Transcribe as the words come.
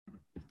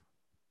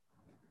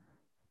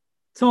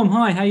Tom,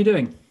 hi, how you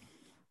doing?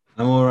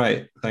 I'm all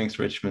right. Thanks,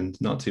 Richmond.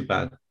 Not too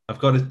bad. I've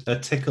got a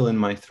tickle in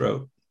my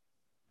throat,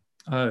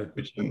 Oh,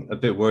 which I'm a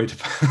bit worried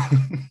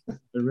about.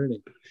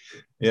 really?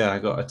 Yeah, I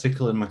got a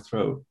tickle in my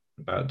throat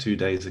about 2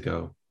 days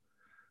ago,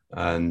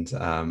 and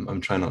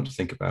I'm trying not to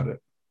think about it.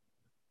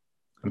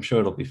 I'm sure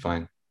it'll be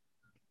fine.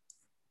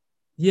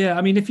 Yeah,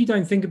 I mean, if you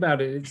don't think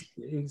about it,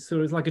 it's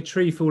sort of like a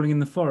tree falling in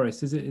the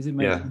forest. Is it Yeah,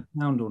 making a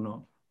sound or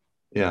not?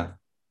 yeah,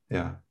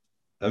 yeah.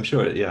 I'm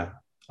sure. Yeah,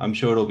 I'm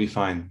sure it'll be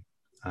fine.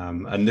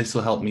 And this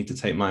will help me to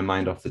take my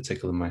mind off the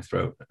tickle in my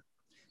throat.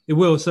 It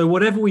will. So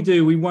whatever we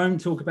do, we won't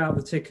talk about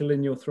the tickle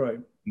in your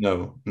throat.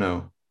 No,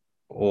 no,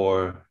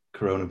 or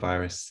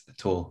coronavirus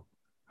at all.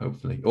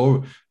 Hopefully,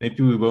 or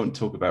maybe we won't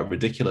talk about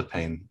radicular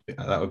pain.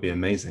 That would be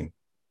amazing.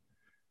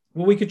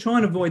 Well, we could try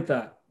and avoid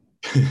that.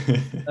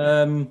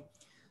 Um,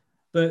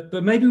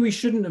 but maybe we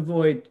shouldn't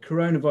avoid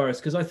coronavirus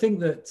because I think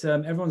that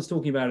everyone's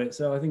talking about it.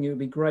 So I think it would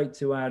be great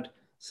to add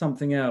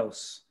something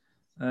else.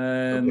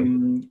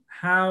 Okay.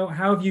 How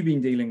have you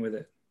been dealing with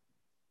it?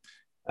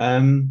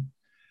 Um,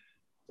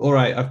 all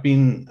right.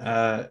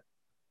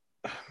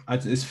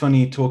 It's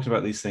funny talking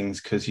about these things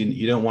because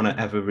you don't want to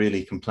ever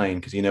really complain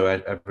because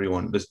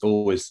everyone, there's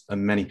always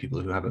many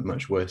people who have it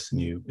much worse than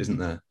you, isn't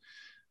there?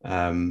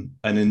 And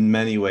in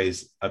many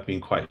ways, I've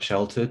been quite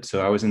sheltered.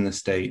 So I was in the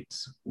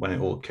States when it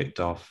all kicked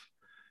off.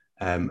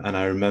 And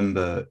I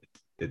remember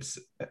it's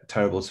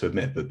terrible to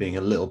admit, but being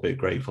a little bit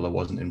grateful I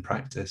wasn't in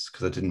practice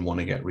because I didn't want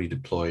to get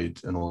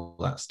redeployed and all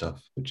that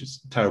stuff, which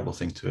is a terrible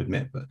thing to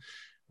admit. But I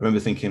remember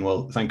thinking,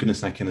 well, thank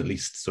goodness I can at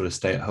least sort of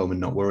stay at home and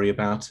not worry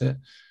about it.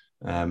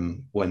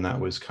 When that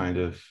was kind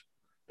of,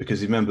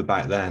 because you remember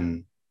back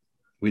then,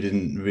 we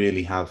didn't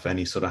really have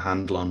any sort of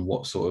handle on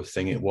what sort of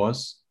thing it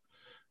was.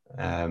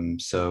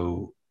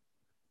 So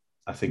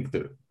I think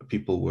that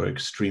people were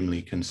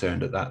extremely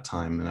concerned at that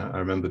time. And I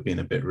remember being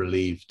a bit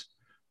relieved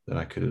that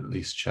I could at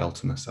least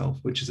shelter myself,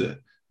 which is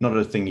not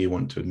a thing you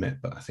want to admit,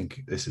 but I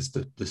think this is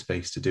the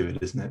space to do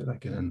it, isn't it?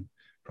 Like in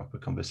a proper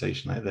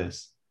conversation like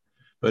this.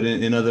 But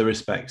in other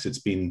respects, it's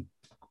been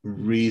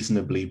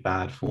reasonably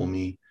bad for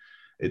me.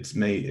 It's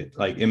made it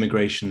like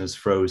immigration has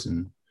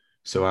frozen.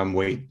 So I'm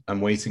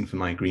waiting for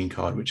my green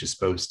card, which is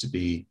supposed to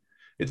be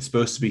it's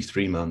supposed to be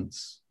 3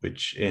 months,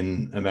 which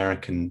in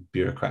American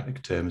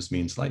bureaucratic terms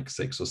means like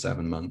 6 or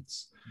 7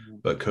 months.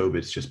 But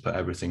COVID's just put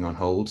everything on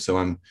hold. So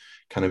I'm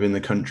kind of in the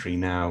country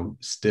now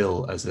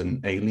still as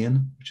an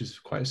alien, which is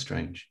quite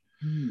strange.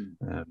 Hmm.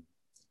 Um,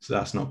 so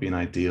that's not been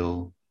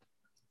ideal.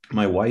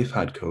 My wife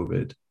had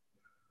COVID.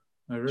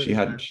 Oh, She really?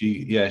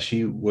 had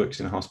she works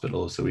in a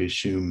hospital, so we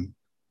assume.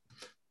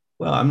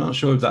 Well, I'm not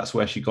sure if that's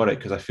where she got it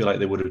because I feel like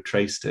they would have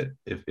traced it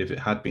if it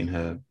had been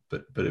her,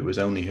 but it was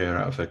only her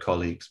out of her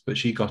colleagues. But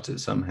she got it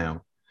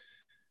somehow.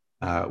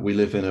 We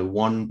live in a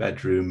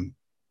one-bedroom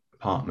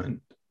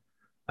apartment,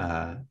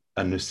 uh,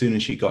 and as soon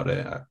as she got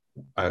it,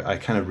 I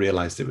kind of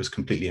realized it was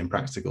completely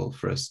impractical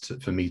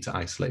for me to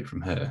isolate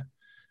from her.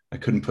 I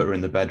couldn't put her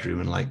in the bedroom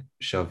and like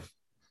shove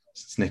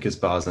Snickers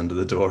bars under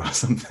the door or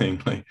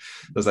something. Like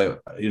I was like,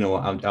 you know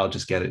what, I'll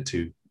just get it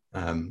too.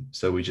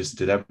 So we just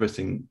did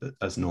everything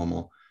as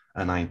normal,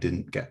 and I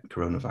didn't get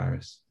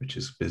coronavirus, which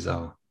is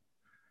bizarre.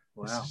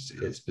 Wow.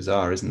 It's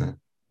bizarre, isn't it?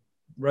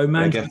 But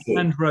I guess Romantic that,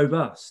 and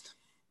robust.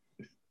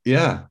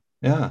 yeah,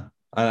 yeah.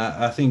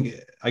 I think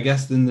I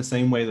guess in the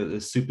same way that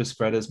there's super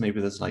spreaders, maybe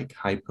there's like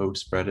hypo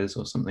spreaders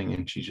or something,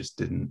 and she just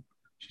didn't.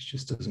 She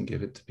just doesn't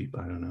give it to people.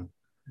 I don't know,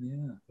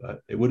 Yeah.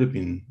 but it would have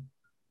been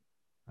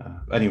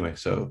anyway.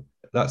 So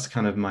that's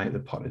kind of the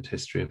potted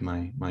history of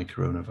my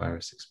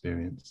coronavirus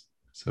experience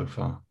so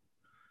far.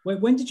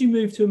 When did you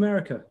move to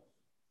America?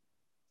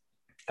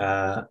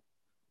 Uh,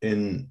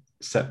 in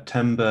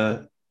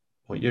September,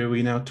 what year are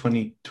we now?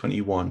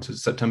 2021. So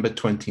September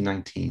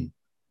 2019.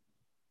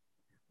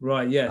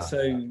 Right, yeah. Uh,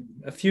 So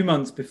a few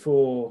months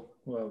before,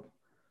 well,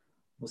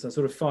 what's that,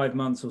 sort of 5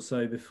 months or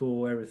so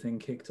before everything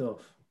kicked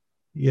off?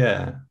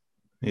 yeah,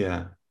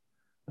 yeah.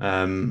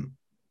 I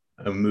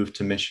moved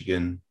to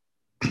Michigan.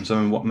 So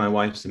my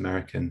wife's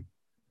American,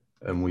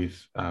 and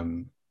we've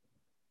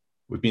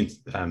been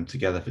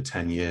together for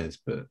 10 years,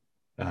 but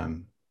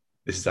um,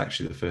 this is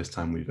actually the first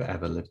time we've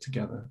ever lived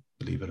together,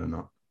 believe it or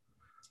not.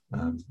 Oh,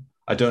 Um,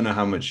 I don't know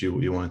how much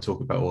you want to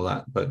talk about all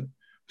that, but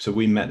so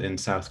we met in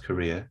South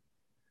Korea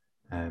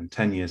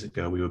 10 years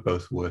ago. We were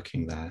both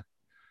working there,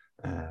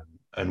 um,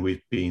 and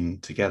we've been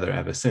together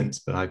ever since.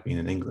 But I've been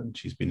in England,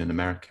 she's been in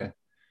America,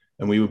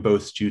 and we were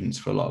both students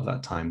for a lot of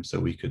that time, so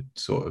we could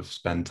sort of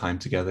spend time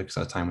together because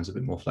our time was a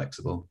bit more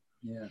flexible.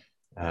 yeah.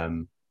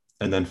 Um,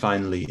 and then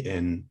finally,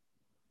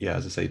 yeah,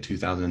 as I say,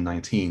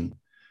 2019,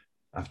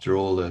 after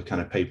all the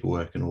kind of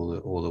paperwork and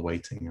all the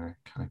waiting, I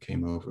kind of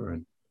came over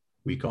and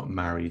we got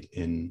married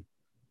in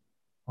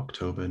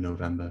October,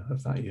 November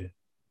of that year.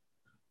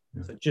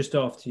 Yeah. So just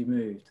after you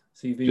moved.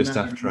 So you've been Just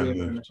married after I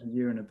moved. a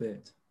year and a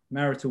bit.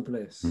 Marital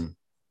bliss. Mm.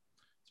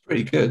 It's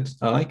pretty good.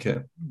 I like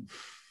it.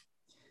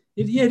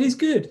 Yeah, it is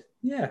good.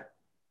 Yeah.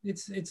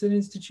 It's an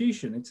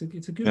institution. It's a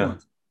good Yeah, one.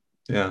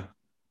 yeah,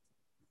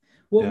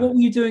 What yeah. were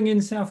you doing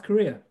in South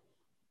Korea?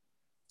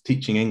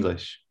 Teaching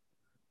English.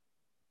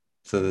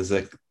 So there's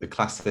the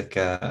classic.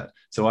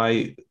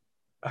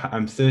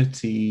 I'm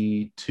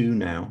 32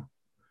 now,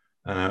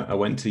 and I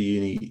went to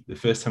uni. The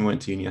first time I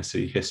went to uni, I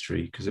studied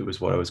history because it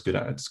was what I was good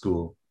at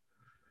school,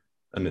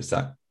 and it's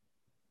that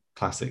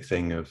classic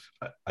thing of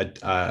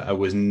I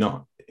was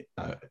not.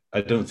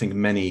 I don't think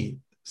many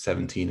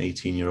 17,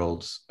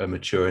 18-year-olds are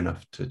mature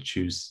enough to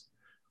choose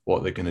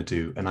what they're going to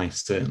do, and I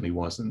certainly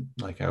wasn't.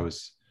 Like I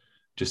was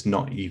just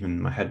not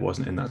even, my head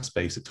wasn't in that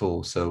space at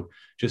all. So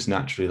just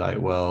naturally, like,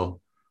 well,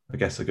 I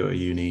guess I'll go to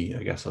uni,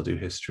 I guess I'll do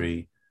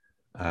history.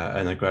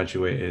 And I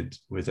graduated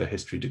with a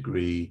history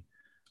degree,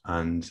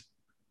 and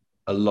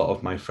a lot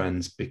of my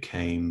friends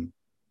became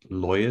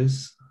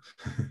lawyers,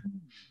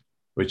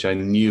 which I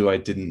knew I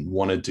didn't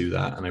want to do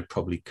that, and I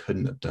probably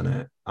couldn't have done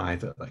it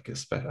either. Like,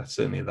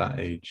 certainly at that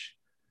age,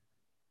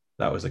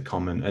 that was a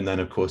common. And then,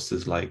 of course,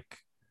 there's like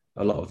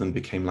a lot of them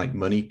became like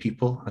money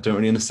people. I don't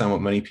really understand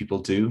what money people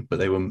do, but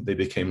they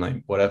became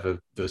like whatever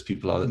those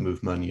people are that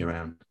move money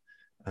around.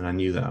 And I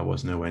knew that I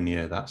was nowhere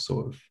near that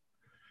sort of.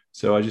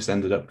 So I just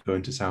ended up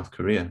going to South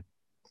Korea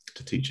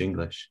to teach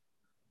English,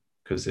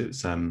 because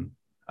it's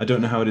I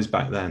don't know how it is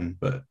back then,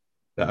 but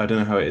I don't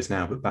know how it is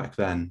now, but back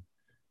then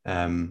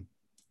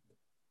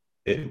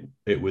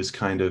it was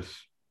kind of,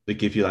 they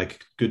give you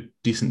like good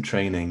decent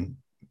training,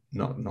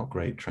 not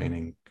great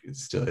training.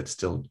 It's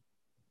still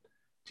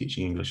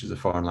teaching English as a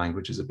foreign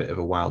language is a bit of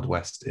a Wild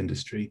West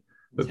industry,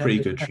 but pretty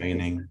good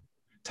training.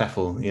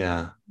 TEFL,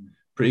 yeah,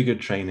 pretty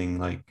good training,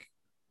 like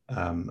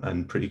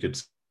and pretty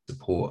good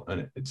support,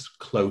 and it's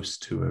close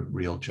to a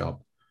real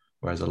job,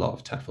 whereas a lot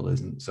of TEFL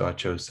isn't. So I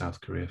chose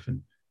South Korea for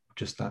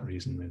just that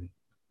reason, really.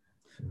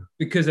 Yeah.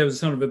 Because there was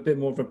sort of a bit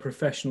more of a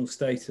professional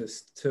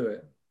status to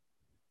it.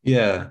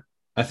 Yeah,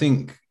 I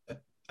think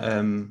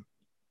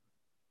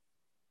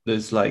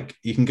there's like,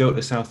 you can go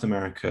to South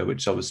America,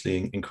 which is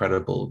obviously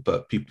incredible,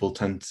 but people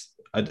tend to,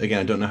 again,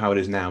 I don't know how it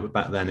is now, but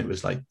back then it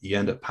was like you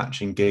end up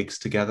patching gigs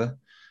together.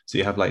 So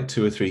you have like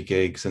 2 or 3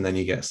 gigs, and then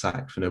you get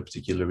sacked for no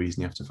particular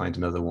reason. You have to find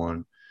another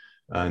one.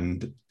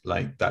 And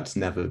like, that's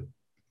never,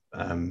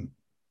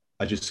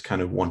 I just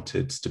kind of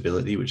wanted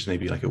stability, which is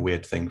maybe like a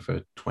weird thing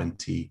for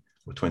 20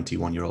 or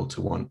 21-year-old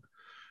to want.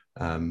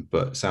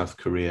 But South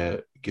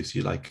Korea gives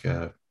you like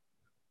a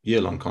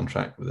year-long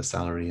contract with a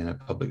salary in a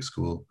public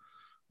school.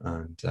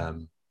 And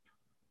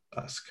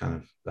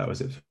that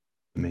was it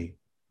for me.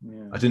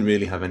 Yeah. I didn't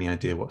really have any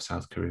idea what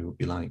South Korea would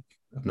be like.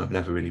 I've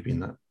never really been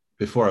that.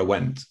 Before I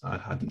went, I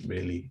hadn't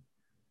really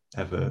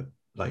ever,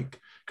 like,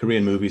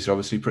 Korean movies are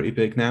obviously pretty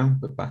big now,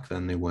 but back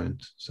then they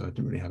weren't. So I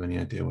didn't really have any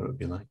idea what it would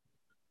be like.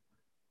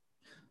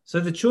 So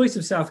the choice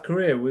of South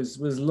Korea was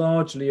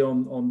largely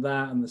on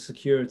that and the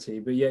security,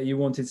 but yet you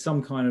wanted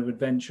some kind of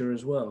adventure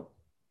as well.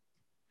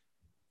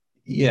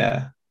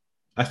 Yeah,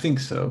 I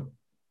think so.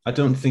 I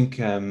don't think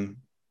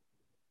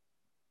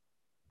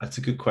that's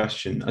a good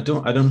question. I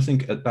don't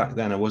think back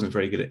then I wasn't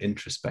very good at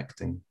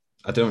introspecting.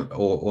 I don't,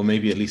 or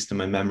maybe at least in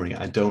my memory,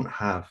 I don't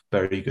have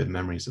very good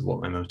memories of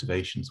what my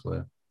motivations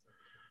were,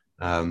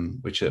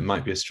 which it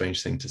might be a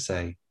strange thing to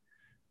say,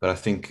 but I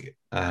think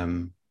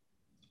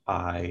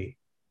I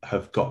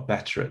have got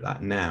better at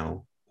that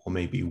now, or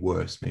maybe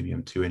worse. Maybe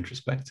I'm too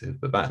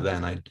introspective. But back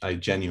then, I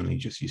genuinely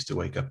just used to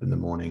wake up in the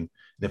morning,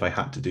 and if I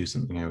had to do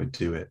something, I would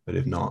do it. But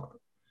if not,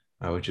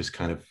 I would just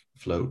kind of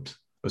float.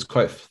 I was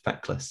quite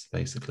feckless,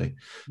 basically.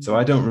 Mm-hmm. So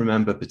I don't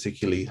remember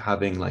particularly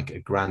having like a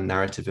grand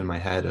narrative in my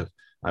head of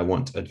I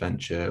want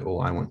adventure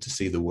or I want to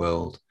see the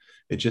world.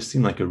 It just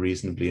seemed like a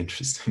reasonably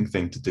interesting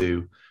thing to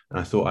do. And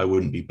I thought I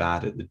wouldn't be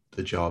bad at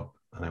the job.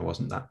 And I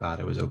wasn't that bad.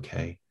 I was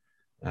okay.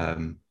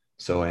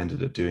 So I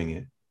ended up doing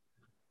it.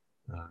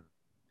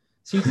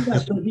 So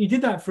you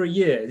did that for a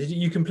year.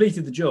 You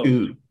completed the job?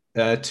 2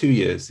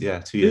 years. Yeah,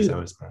 2 years I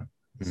was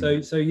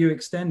there. So you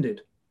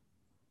extended?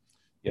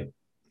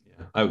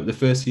 The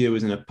first year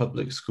was in a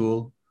public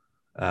school,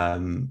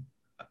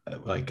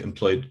 like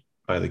employed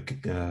by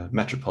the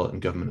Metropolitan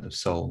Government of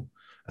Seoul.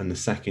 And the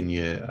second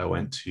year I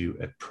went to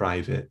a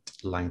private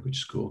language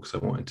school because I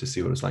wanted to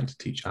see what it was like to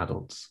teach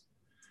adults.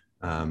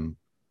 And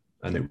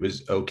it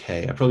was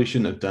okay. I probably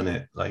shouldn't have done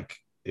it. Like,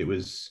 it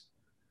was,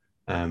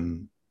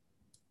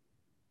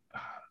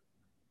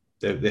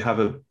 they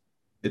have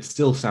it's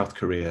still South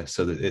Korea,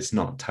 so that it's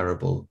not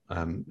terrible.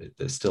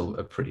 There's still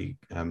a pretty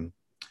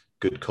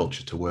good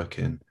culture to work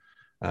in.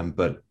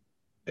 But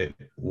it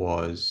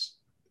was,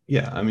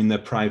 yeah, I mean, they're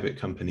private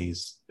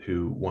companies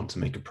who want to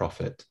make a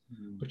profit,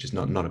 which is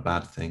not a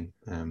bad thing.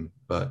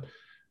 But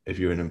if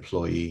you're an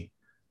employee,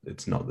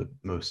 it's not the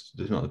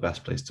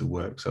best place to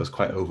work. So I was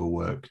quite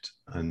overworked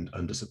and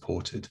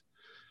under-supported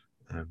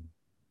the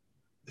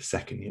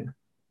second year.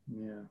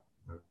 Yeah.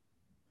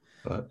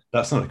 But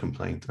that's not a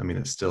complaint. I mean,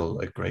 it's still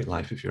a great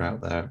life if you're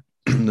out there.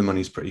 The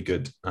money's pretty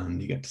good and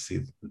you get to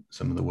see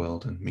some of the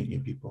world and meet new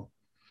people.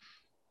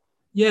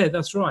 Yeah,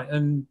 that's right.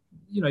 And,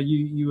 you know,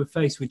 you were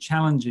faced with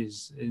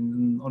challenges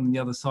on the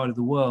other side of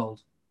the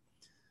world.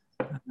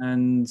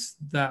 And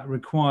that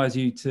requires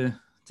you to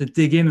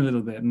dig in a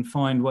little bit and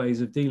find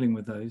ways of dealing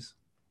with those.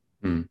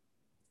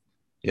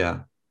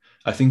 Yeah.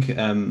 I think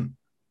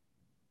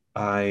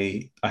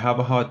I have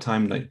a hard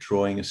time like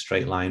drawing a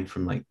straight line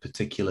from like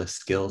particular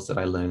skills that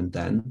I learned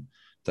then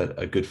that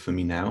are good for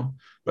me now.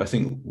 But I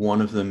think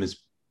one of them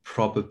is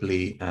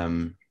probably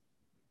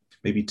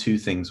maybe two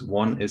things.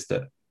 One is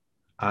that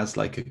as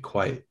like a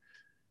quite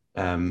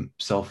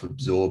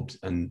self-absorbed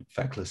and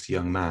feckless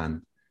young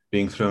man,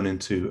 being thrown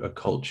into a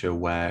culture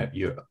where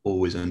you're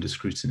always under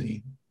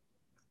scrutiny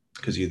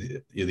because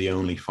you're the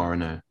only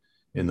foreigner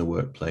in the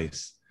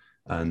workplace,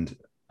 and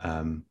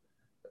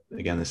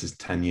again, this is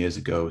 10 years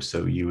ago,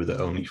 so you were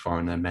the only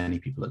foreigner many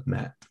people had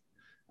met.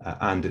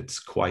 And it's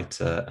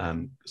quite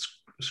a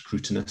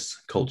scrutinous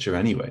culture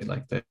anyway.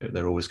 Like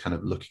they're always kind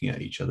of looking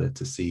at each other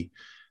to see,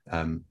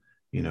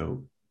 you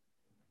know,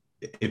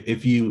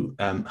 if you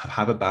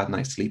have a bad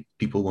night's sleep,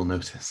 people will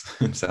notice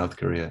in South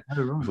Korea.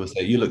 Oh, right. People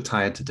say, you look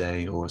tired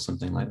today or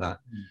something like that.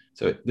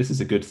 So this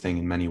is a good thing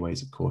in many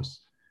ways, of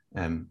course.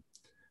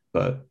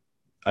 But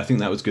I think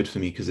that was good for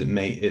me because it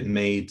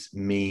made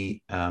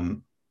me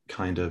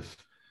kind of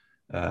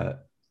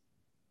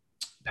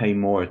pay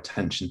more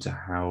attention to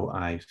how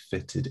I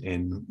fitted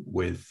in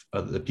with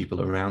other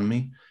people around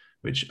me,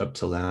 which up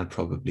till then I'd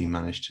probably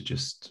managed to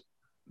just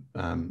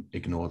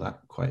ignore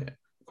that quite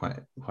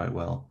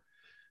well.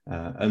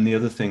 And the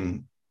other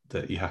thing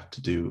that you have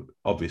to do,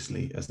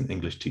 obviously, as an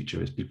English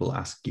teacher, is people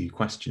ask you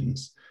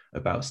questions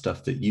about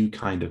stuff that you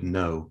kind of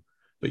know,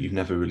 but you've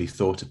never really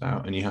thought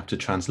about, and you have to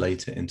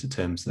translate it into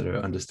terms that are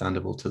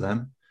understandable to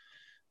them.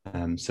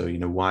 So, you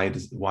know, why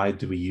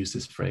do we use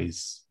this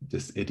phrase,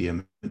 this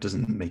idiom? It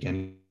doesn't make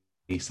any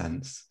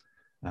sense.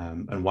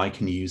 And why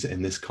can you use it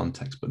in this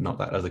context, but not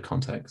that other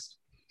context?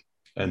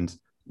 And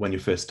when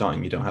you're first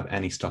starting, you don't have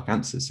any stock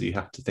answers, so you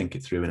have to think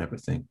it through and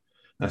everything.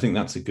 And I think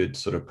that's a good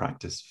sort of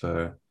practice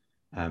for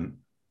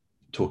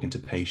talking to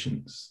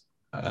patients.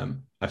 I've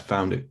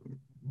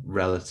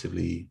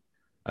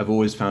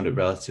always found it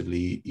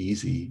relatively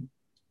easy.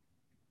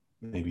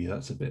 Maybe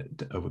that's a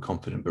bit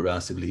overconfident, but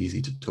relatively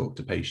easy to talk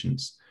to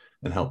patients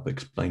and help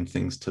explain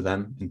things to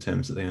them in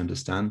terms that they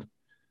understand.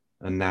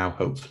 And now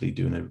hopefully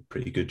doing a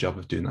pretty good job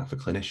of doing that for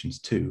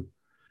clinicians too.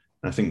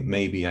 And I think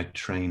maybe I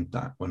trained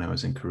that when I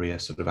was in Korea,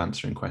 sort of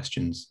answering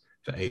questions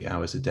for 8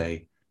 hours a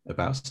day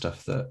about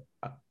stuff that,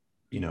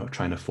 you know,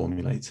 trying to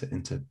formulate it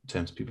into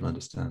terms people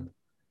understand.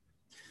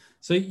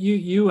 So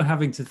you were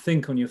having to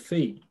think on your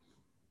feet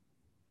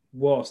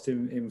whilst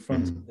in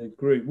front of the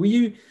group. Were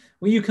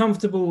you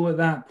comfortable at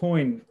that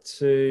point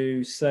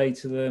to say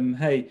to them,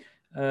 hey,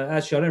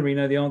 actually, I don't really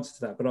know the answer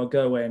to that, but I'll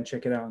go away and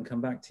check it out and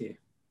come back to you?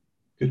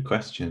 Good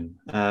question.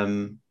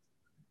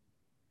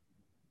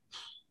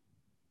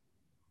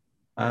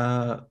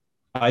 I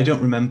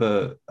don't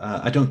remember.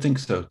 I don't think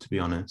so, to be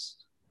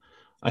honest.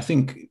 I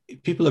think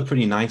people are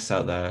pretty nice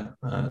out there.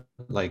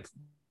 Like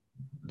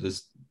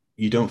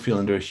you don't feel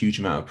under a huge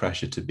amount of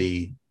pressure to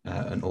be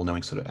an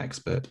all-knowing sort of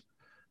expert.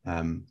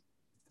 But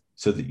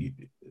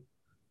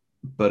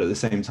at the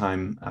same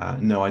time,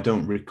 no, I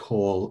don't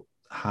recall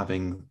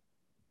having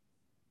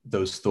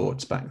those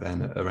thoughts back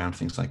then around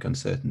things like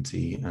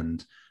uncertainty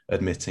and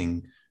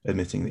admitting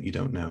that you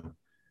don't know.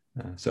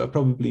 So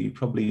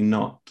probably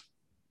not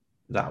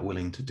that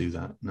willing to do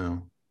that.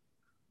 No.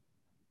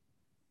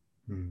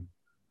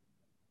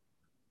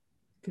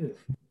 Good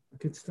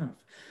stuff.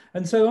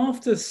 And so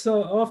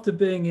after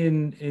being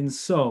in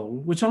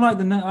Seoul, which I like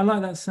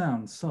that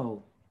sound,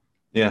 Seoul.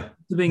 Yeah.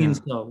 After being in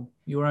Seoul,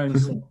 your own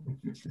Seoul.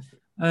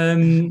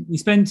 You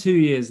spent 2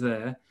 years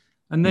there,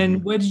 and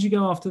then where did you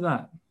go after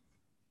that?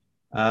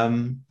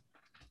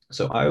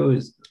 So I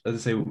was, as I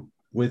say,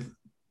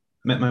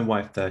 met my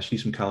wife there.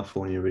 She's from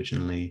California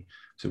originally,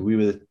 so we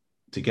were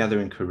together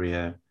in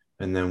Korea,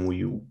 and then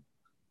we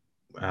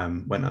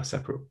went our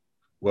separate.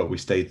 Well, we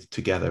stayed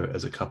together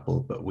as a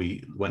couple, but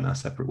we went our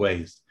separate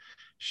ways.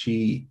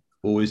 She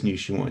always knew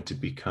she wanted to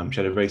become.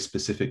 She had a very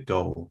specific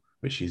goal,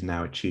 which she's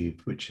now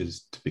achieved, which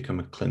is to become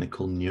a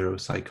clinical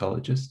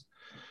neuropsychologist.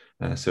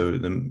 So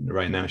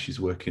right now she's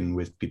working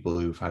with people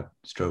who've had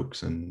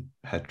strokes and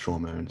head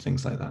trauma and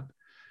things like that.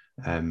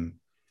 And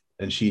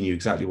she knew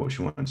exactly what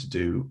she wanted to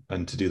do.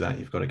 And to do that,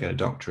 you've got to get a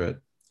doctorate.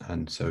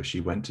 And so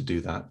she went to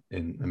do that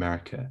in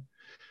America.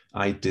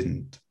 I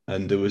didn't.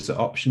 And there was the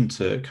option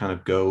to kind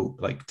of go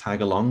like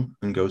tag along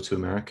and go to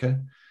America.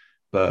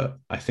 But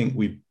I think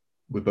we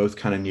both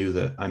kind of knew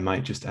that I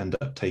might just end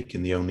up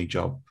taking the only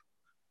job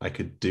I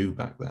could do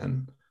back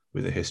then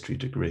with a history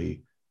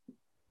degree,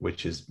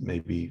 which is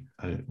maybe,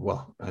 I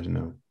don't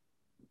know,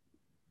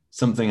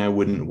 something I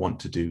wouldn't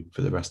want to do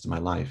for the rest of my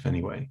life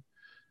anyway.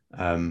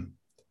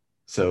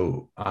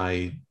 So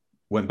I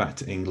went back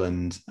to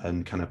England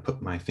and kind of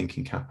put my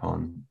thinking cap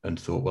on and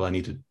thought, well, I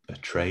need a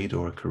trade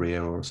or a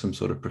career or some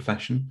sort of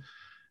profession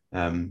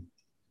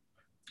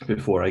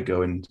before I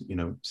go and,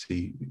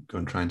 go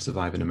and try and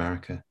survive in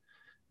America.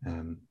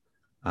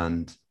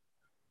 And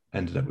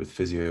ended up with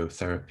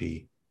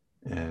physiotherapy,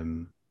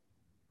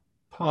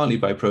 partly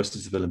by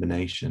process of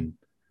elimination.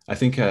 I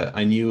think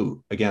I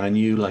knew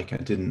like I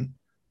didn't,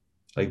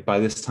 like by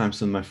this time,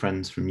 some of my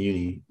friends from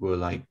uni were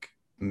like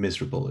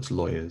miserable as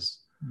lawyers.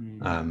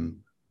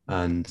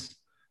 And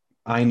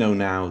I know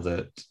now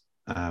that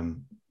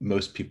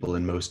most people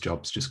in most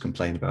jobs just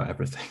complain about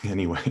everything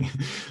anyway.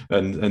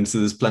 And so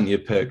there's plenty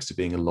of perks to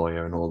being a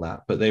lawyer and all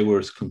that, but they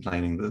were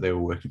complaining that they were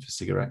working for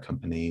cigarette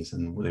companies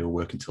and they were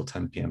working till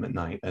 10 p.m. at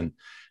night. And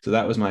so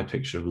that was my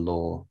picture of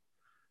law.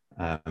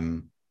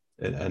 And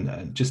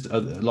just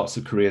lots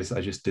of careers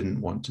I just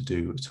didn't want to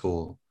do at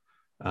all.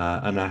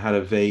 And I had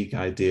a vague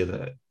idea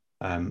that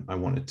I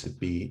wanted to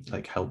be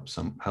like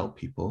help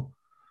people.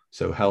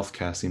 So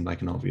healthcare seemed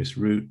like an obvious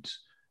route.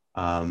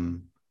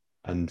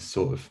 And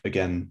sort of,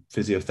 again,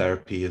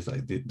 physiotherapy is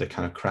like the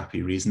kind of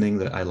crappy reasoning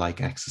that I like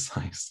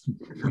exercise.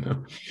 You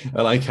know,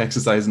 I like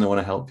exercise and I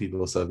want to help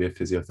people, so I'll be a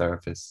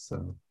physiotherapist.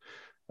 So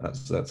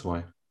that's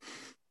why.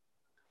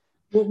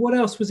 What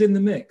else was in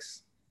the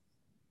mix?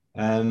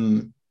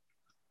 Things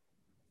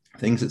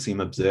that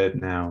seem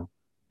absurd now.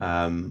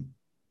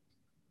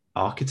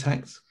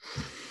 Architects.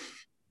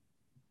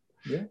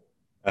 Yeah.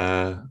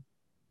 And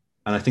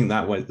I think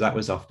that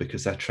was off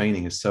because their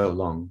training is so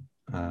long.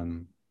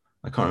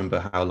 I can't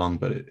remember how long,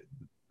 but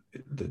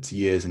it's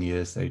years and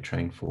years they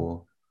train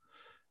for.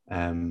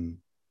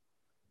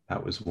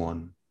 That was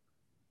one.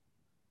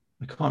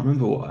 I can't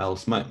remember what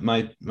else.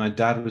 My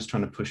dad was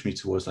trying to push me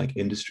towards like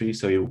industry,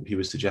 so he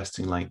was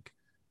suggesting like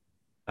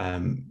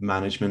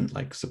management,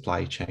 like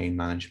supply chain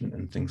management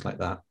and things like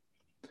that,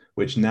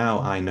 which now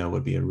I know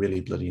would be a really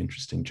bloody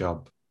interesting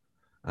job.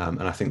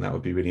 And I think that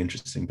would be really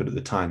interesting. But at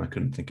the time, I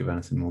couldn't think of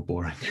anything more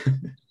boring.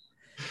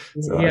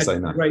 So he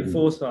had great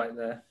foresight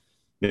there.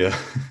 Yeah.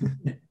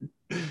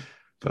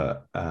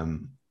 But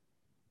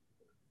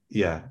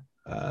yeah,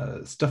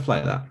 stuff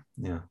like that.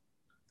 Yeah.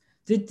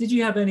 Did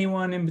you have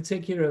anyone in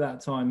particular at that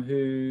time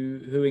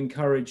who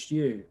encouraged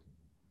you,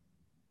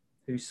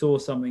 who saw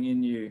something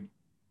in you?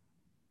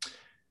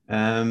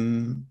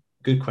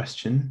 Good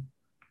question.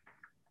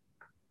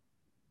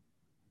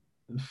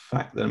 The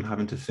fact that I'm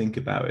having to think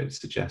about it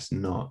suggests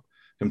not.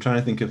 I'm trying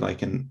to think of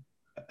like an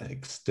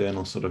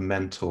external sort of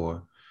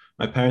mentor.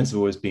 My parents have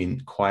always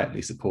been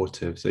quietly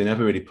supportive, so they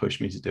never really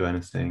pushed me to do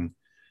anything.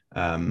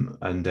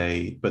 But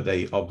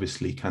they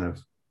obviously kind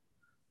of,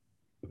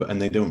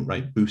 and they don't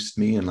like boost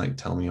me and like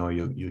tell me, oh,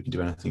 you can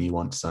do anything you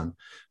want, son.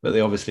 But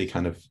they obviously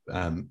kind of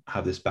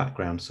have this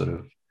background sort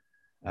of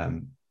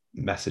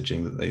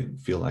messaging that they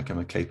feel like I'm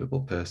a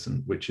capable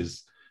person, which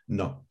is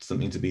not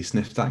something to be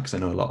sniffed at, because I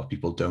know a lot of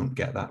people don't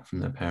get that from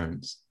their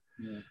parents.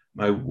 Yeah.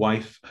 My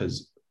wife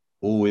has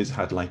always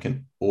had like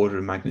an order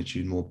of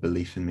magnitude more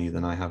belief in me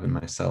than I have in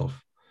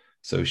myself.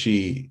 So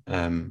she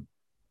I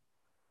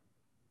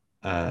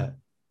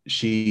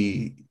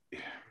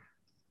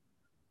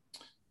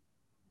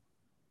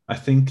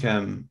think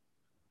I'm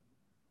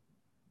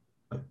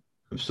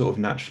sort of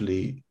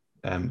naturally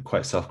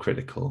quite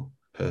self-critical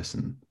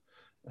person.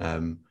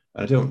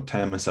 I don't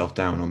tear myself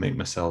down or make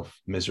myself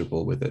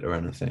miserable with it or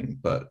anything,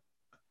 but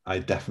I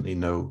definitely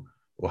know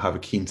or have a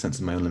keen sense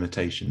of my own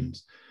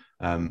limitations.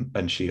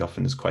 And she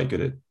often is quite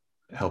good at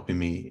helping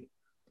me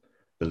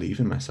believe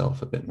in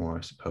myself a bit more,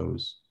 I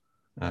suppose.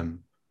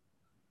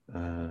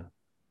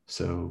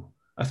 So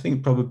I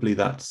think probably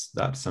that's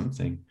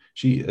something.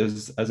 She,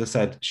 as I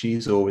said,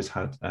 she's always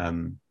had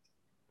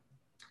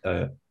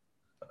a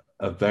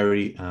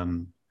very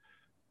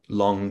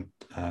long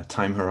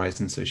time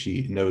horizon. So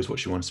she knows what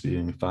she wants to be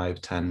doing in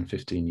 5, 10,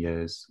 15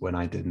 years when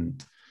I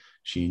didn't.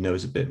 She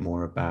knows a bit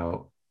more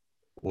about,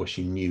 or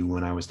she knew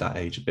when I was that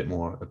age, a bit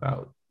more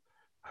about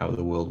how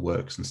the world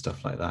works and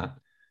stuff like that.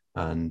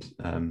 And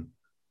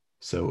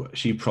so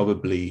she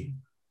probably,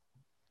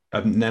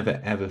 I've never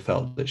ever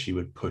felt that she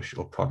would push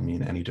or prod me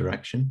in any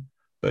direction,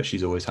 but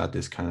she's always had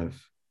this kind of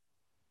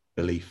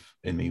belief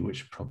in me,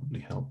 which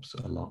probably helps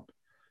a lot.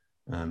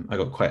 I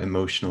got quite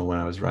emotional when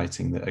I was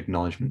writing the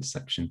acknowledgement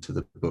section to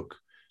the book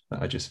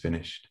that I just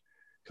finished,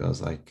 because I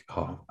was like,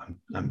 oh,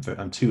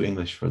 I'm too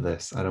English for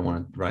this. I don't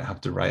want to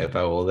have to write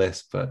about all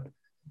this, but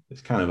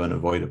it's kind of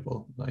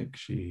unavoidable. Like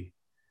she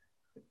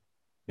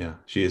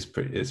is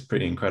it's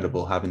pretty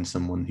incredible having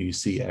someone who you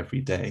see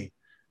every day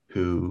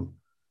who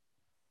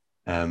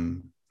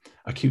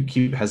I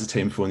keep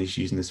hesitating for when he's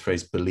using this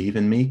phrase believe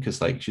in me,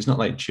 because like she's not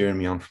like cheering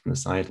me on from the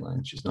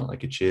sideline, she's not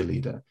like a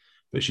cheerleader,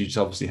 but she just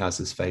obviously has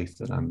this faith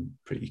that I'm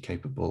pretty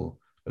capable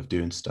of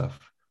doing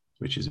stuff,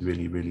 which is a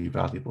really, really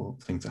valuable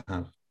thing to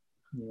have.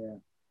 Yeah.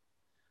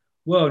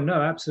 Well,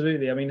 no,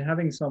 absolutely. I mean,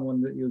 having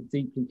someone that you're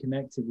deeply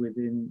connected with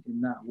in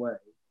that way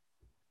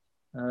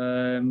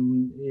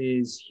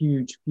is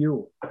huge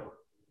fuel.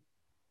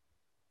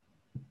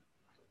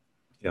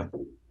 Yeah.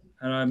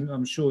 And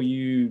I'm sure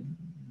you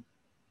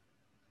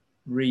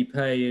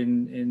repay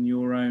in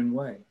your own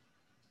way.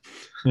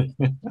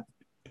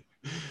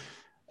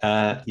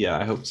 Yeah,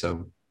 I hope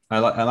so. I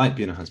like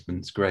being a husband.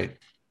 It's great.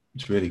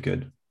 It's really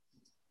good.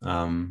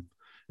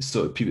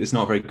 It's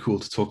not very cool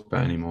to talk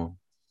about anymore,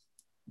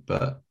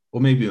 but,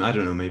 or maybe, I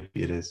don't know, maybe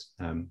it is.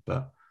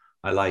 But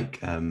I like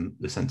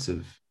the sense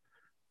of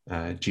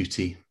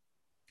duty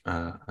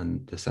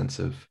and the sense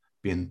of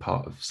being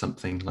part of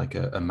something like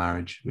a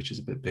marriage, which is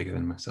a bit bigger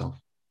than myself.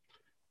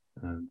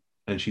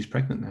 And she's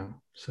pregnant now,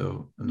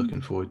 so I'm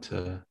looking forward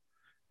to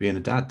being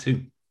a dad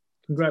too.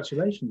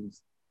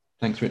 Congratulations.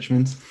 Thanks,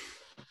 Richmond.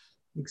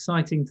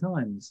 exciting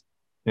times.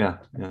 Yeah,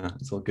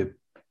 it's all good.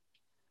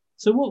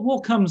 So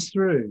what comes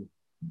through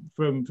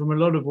from a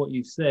lot of what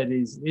you've said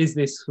is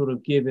this sort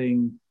of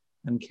giving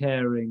and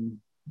caring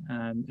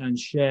and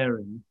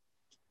sharing.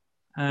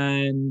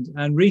 And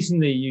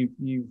recently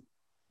you've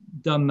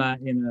done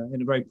that in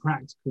a very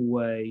practical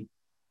way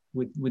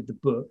with the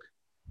book.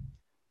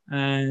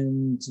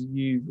 And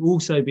you've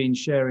also been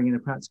sharing in a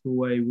practical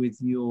way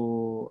with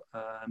your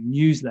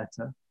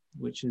newsletter,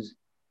 which has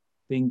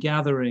been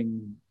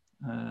gathering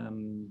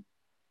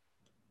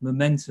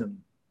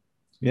momentum.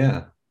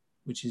 Yeah.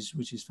 Which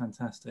is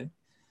fantastic.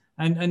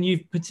 And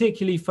you've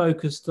particularly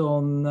focused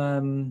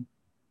on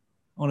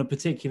a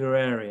particular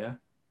area.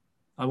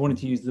 I wanted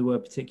to use the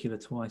word particular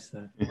twice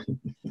there,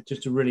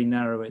 just to really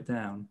narrow it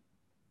down.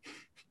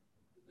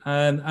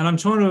 And I'm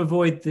trying to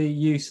avoid the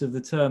use of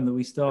the term that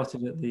we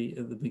started at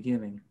the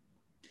beginning.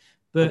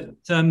 But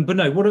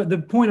no,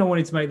 the point I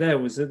wanted to make there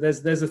was that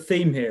there's a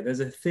theme here. There's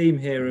a theme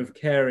here of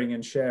caring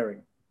and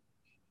sharing.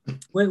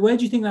 Where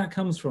do you think that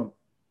comes from?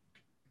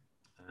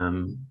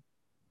 I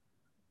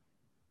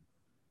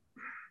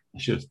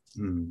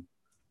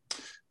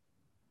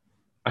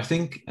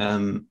think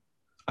I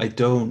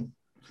don't.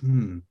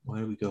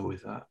 Where do we go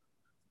with that?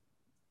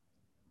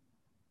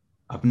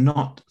 I've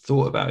not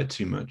thought about it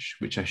too much,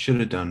 which I should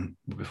have done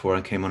before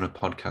I came on a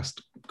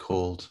podcast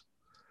called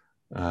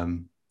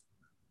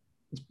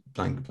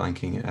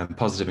blanking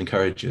Positive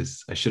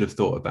Encouragers. I should have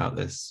thought about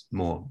this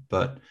more,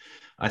 but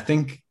I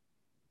think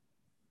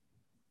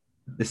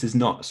this is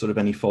not sort of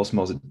any false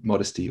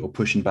modesty or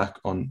pushing back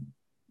on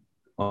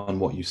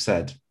what you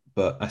said,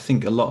 but I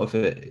think a lot of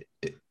it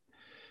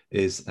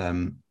is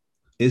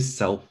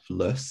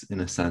selfless in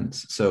a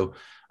sense. So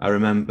I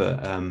remember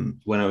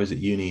when I was at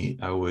uni,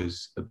 I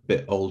was a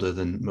bit older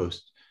than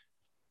most.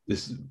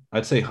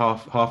 I'd say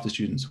half the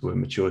students were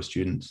mature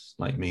students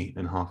like me,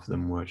 and half of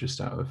them were just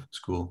out of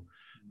school.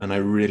 And I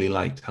really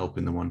liked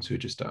helping the ones who were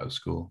just out of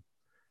school.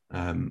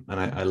 And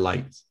I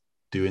liked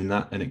doing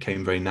that, and it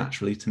came very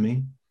naturally to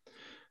me.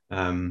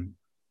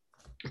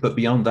 But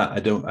beyond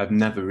that, I've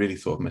never really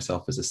thought of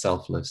myself as a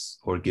selfless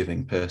or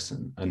giving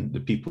person. And the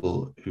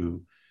people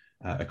who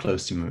are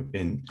close to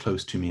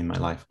me in my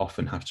life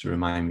often have to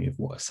remind me of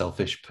what a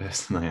selfish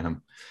person I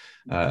am,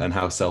 and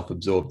how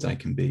self-absorbed I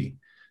can be.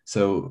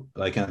 So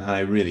and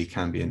I really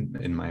can be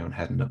in my own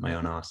head and up my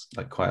own arse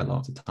like quite a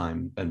lot of the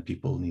time. And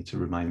people need to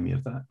remind me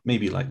of that,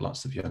 maybe like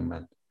lots of young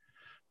men.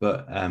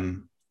 But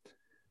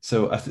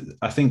so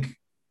I think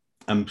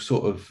I'm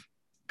sort of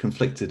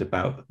conflicted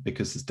about,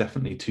 because there's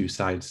definitely two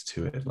sides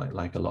to it.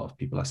 Like a lot of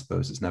people, I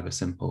suppose it's never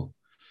simple.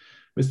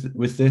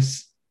 With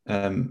this,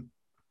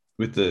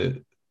 with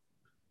the,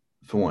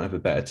 for want of a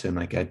better term,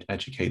 like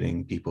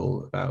educating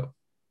people about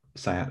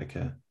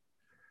sciatica.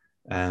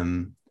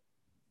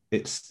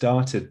 It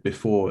started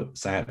before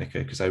sciatica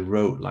because I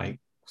wrote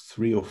like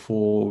 3 or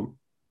 4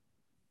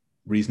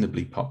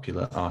 reasonably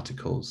popular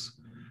articles,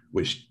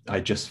 which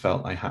I just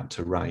felt I had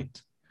to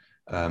write.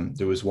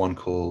 There was one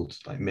called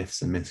like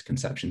Myths and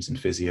Misconceptions in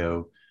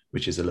Physio,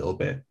 which is a little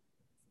bit,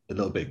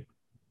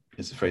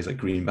 it's a phrase like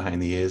green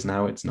behind the ears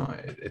now. It's not,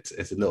 it's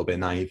a little bit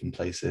naive in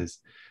places.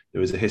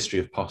 There was a history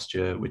of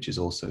posture, which is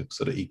also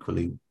sort of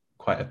equally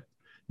quite a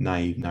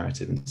naive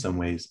narrative in some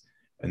ways,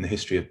 and the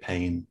history of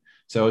pain.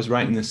 So I was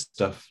writing this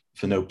stuff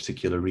for no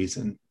particular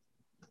reason.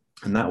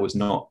 And that was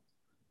not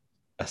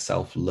a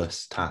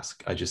selfless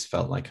task. I just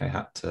felt like I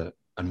had to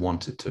and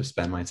wanted to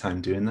spend my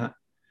time doing that.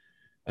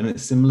 And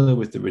it's similar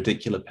with the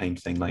radicular pain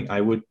thing. Like I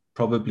would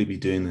probably be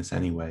doing this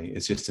anyway.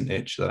 It's just an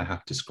itch that I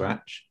have to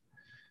scratch.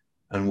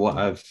 And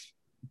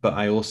but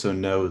I also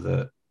know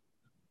that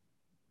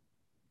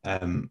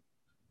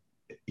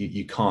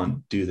you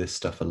can't do this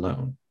stuff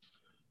alone.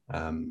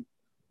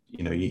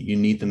 You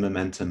need the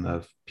momentum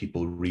of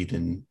people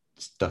reading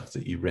stuff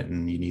that you've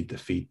written. You need the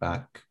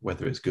feedback,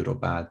 whether it's good or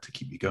bad, to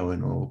keep you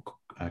going or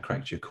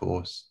correct your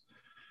course.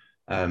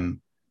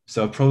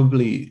 So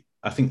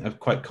I think I've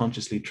quite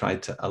consciously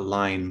tried to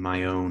align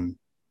my own,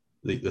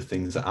 the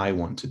things that I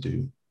want to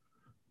do,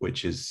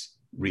 which is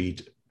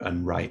read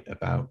and write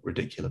about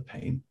radicular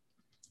pain,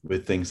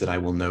 with things that I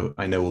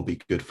know will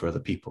be good for other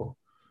people,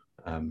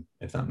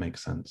 if that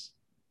makes sense.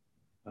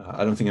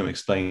 I don't think I'm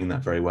explaining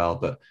that very well,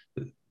 but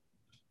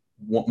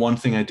one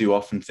thing I do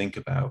often think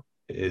about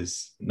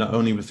is not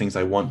only the things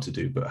I want to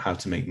do, but how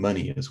to make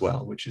money as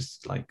well, which is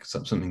like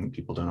something that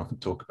people don't often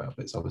talk about,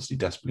 but it's obviously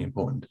desperately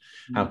important.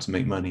 How to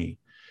make money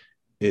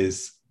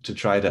is to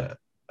try to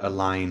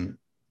align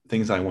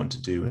things I want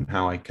to do and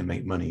how I can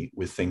make money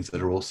with things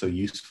that are also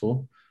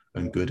useful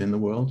and good in the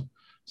world.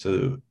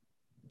 So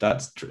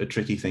that's a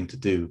tricky thing to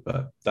do,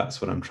 but that's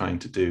what I'm trying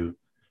to do.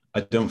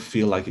 I don't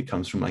feel like it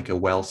comes from like a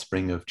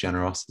wellspring of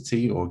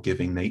generosity or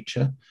giving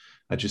nature.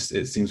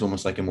 It seems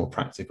almost like a more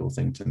practical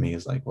thing to me.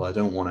 Is like, well, I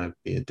don't want to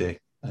be a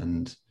dick,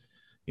 and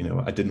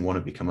I didn't want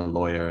to become a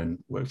lawyer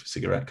and work for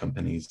cigarette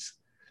companies.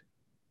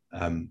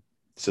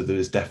 So there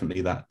is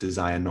definitely that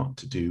desire not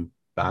to do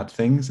bad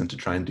things and to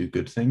try and do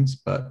good things.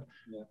 But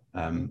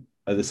at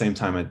the same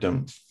time, I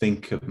don't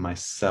think of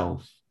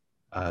myself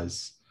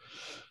as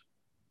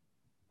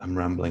I'm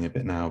rambling a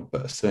bit now,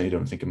 but I certainly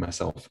don't think of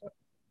myself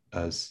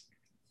as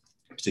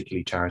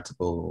particularly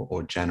charitable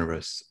or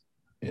generous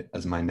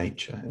as my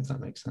nature, if that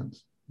makes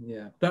sense.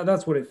 Yeah,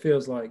 that's what it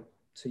feels like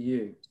to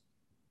you.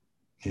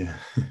 Yeah,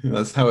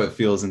 that's how it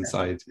feels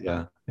inside.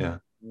 Yeah, yeah,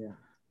 Yeah.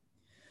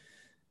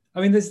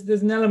 I mean, there's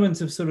an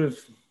element of sort of,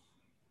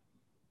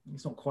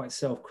 it's not quite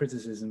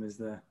self-criticism, is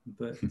there?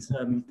 But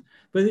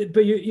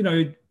you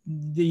know,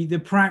 the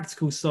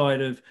practical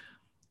side of,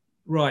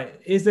 right,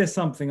 is there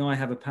something I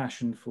have a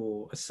passion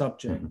for, a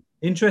subject? mm-hmm.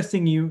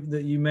 Interesting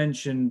that you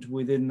mentioned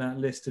within that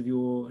list of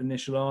your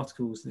initial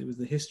articles that it was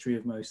the history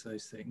of most of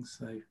those things.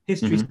 So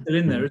history's Mm-hmm. still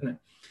in there, isn't it?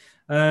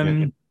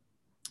 Yeah.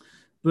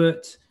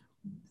 But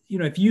you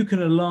know, if you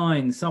can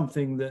align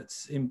something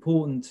that's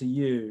important to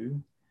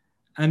you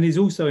and is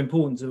also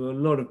important to a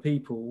lot of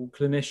people,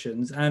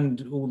 clinicians,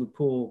 and all the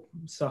poor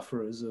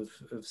sufferers of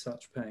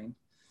such pain,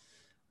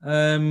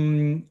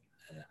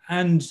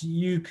 and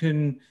you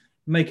can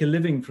make a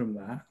living from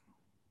that,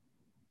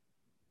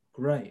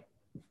 great.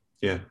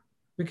 Yeah.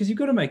 Because you've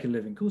got to make a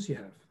living. Of course you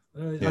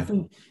have. Yeah. I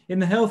think in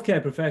the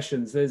healthcare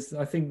professions, there's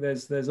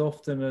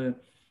often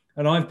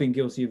and I've been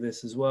guilty of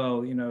this as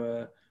well, you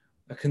know,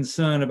 a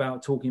concern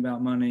about talking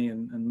about money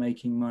and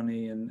making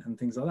money and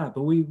things like that.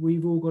 But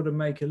we've all got to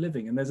make a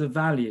living, and there's a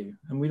value,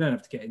 and we don't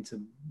have to get into,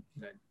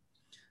 you know,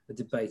 a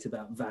debate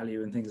about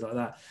value and things like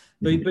that.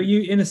 But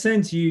you, in a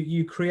sense,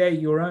 you create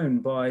your own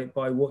by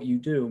what you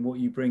do and what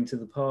you bring to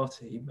the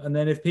party. And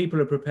then if people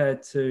are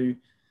prepared to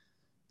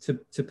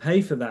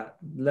pay for that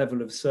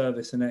level of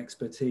service and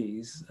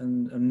expertise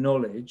and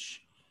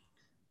knowledge,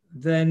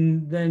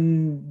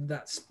 then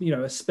that's, you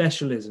know, a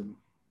specialism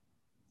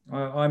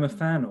I'm a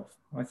fan of.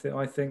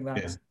 I think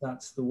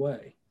that's the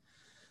way.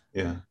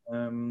 Yeah.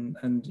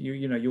 And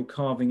you know, you're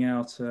carving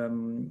out a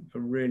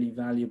really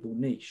valuable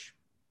niche,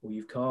 or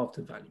you've carved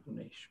a valuable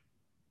niche.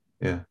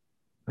 Yeah.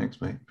 Thanks,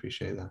 mate.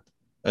 Appreciate that.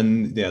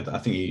 And yeah, I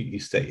think you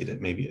stated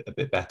it maybe a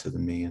bit better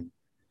than me. And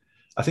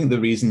I think the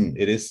reason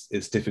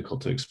it's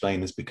difficult to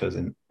explain is because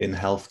in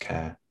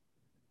healthcare,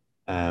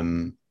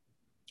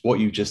 what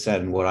you just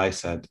said and what I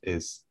said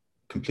is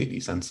completely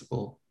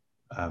sensible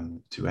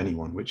to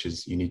anyone, which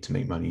is you need to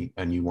make money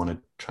and you want to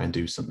try and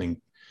do something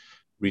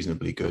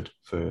reasonably good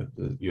for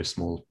your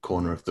small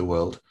corner of the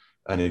world.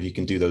 And if you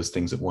can do those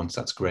things at once,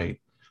 that's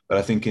great. But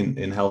I think in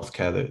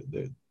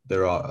healthcare,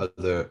 there are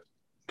other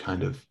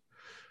kind of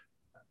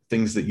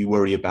things that you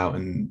worry about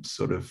and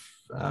sort of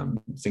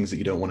things that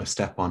you don't want to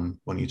step on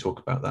when you talk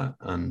about that.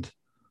 And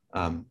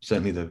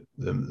certainly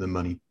the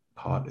money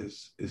part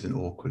is an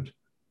awkward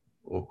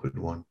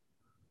one.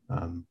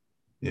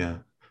 Yeah,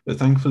 but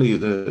thankfully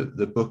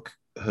the book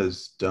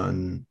has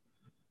done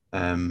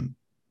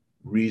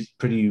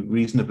pretty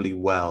reasonably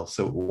well.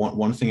 So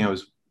one thing I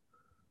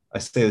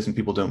say this and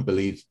people don't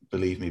believe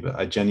me, but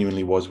I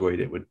genuinely was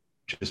worried it would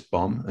just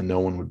bomb and no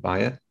one would buy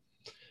it.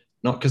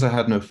 Not because I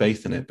had no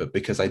faith in it, but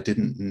because I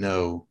didn't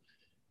know.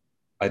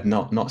 I'd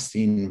not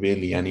seen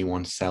really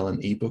anyone sell an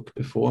ebook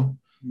before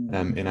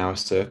in our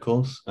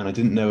circles, and I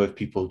didn't know if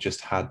people just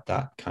had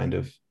that kind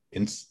of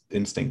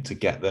instinct to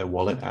get their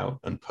wallet out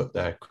and put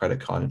their credit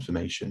card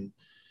information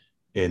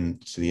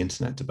into the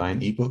internet to buy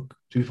an ebook.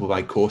 People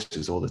buy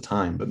courses all the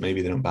time, but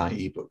maybe they don't buy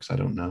ebooks. I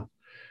don't know.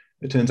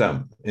 It turns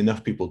out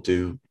enough people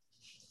do.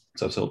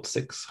 So I've sold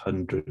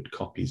 600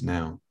 copies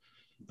now,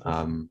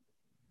 and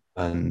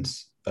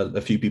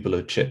a few people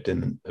have chipped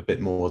in a bit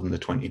more than the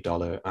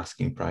 $20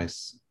 asking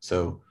price.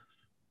 So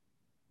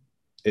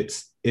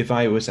it's, if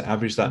I was to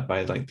average that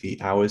by like the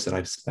hours that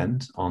I've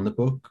spent on the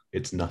book,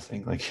 it's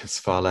nothing. Like it's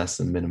far less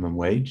than minimum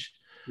wage.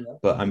 Yeah.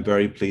 But I'm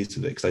very pleased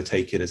with it because I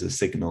take it as a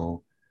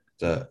signal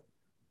that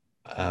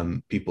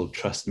people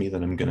trust me,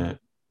 that I'm going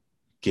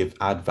to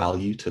add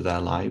value to their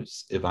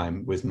lives if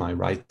I'm with my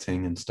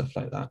writing and stuff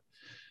like that.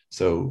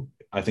 So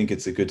I think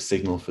it's a good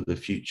signal for the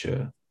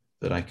future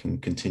that I can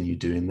continue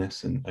doing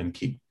this and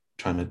keep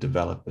trying to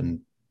develop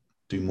and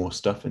do more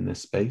stuff in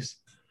this space.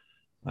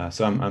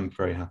 So I'm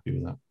very happy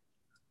with that.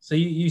 So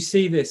you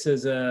see this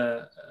as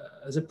a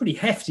pretty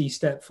hefty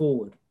step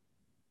forward,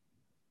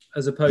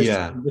 as opposed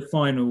to the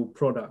final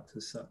product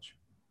as such.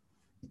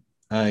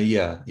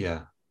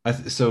 Yeah.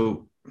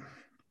 So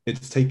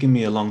it's taken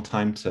me a long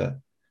time to.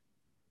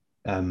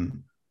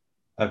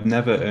 I've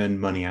never earned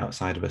money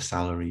outside of a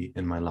salary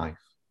in my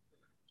life,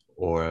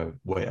 or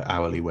a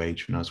hourly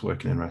wage when I was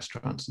working in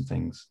restaurants and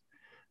things.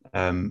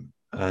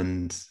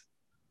 And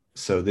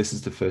so this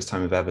is the first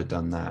time I've ever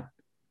done that.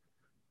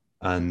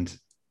 And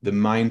the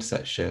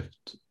mindset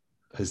shift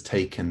has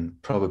taken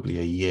probably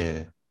a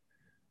year.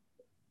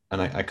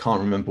 And I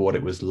can't remember what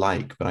it was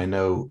like, but I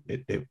know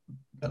it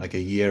like a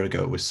year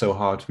ago, it was so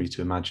hard for me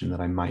to imagine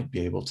that I might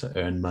be able to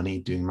earn money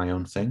doing my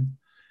own thing.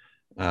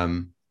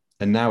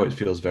 And now it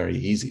feels very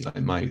easy.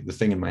 Like the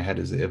thing in my head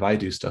is that if I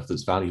do stuff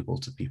that's valuable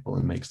to people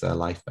and makes their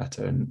life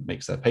better and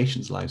makes their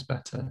patients' lives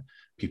better,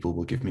 people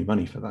will give me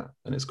money for that.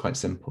 And it's quite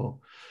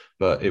simple.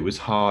 But it was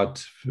hard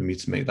for me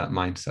to make that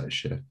mindset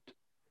shift.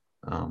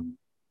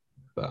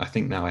 But I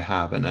think now I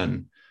have. And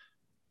then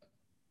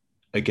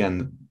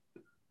again,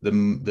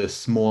 the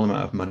small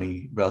amount of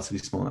money, relatively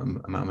small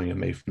amount of money I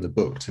made from the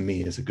book, to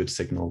me is a good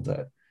signal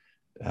that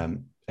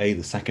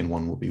the second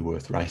one will be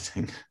worth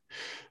writing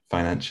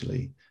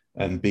financially,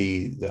 and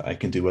B, that I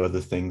can do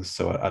other things.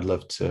 So I'd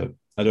love to.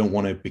 I don't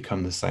want to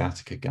become the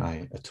sciatica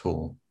guy at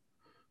all.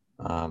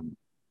 And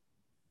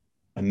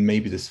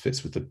maybe this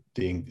fits with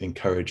the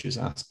encourages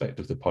aspect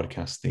of the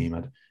podcast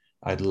theme.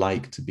 I'd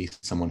like to be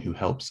someone who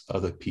helps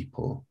other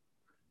people.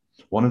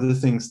 One of the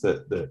things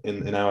that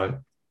in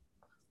our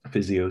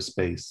physio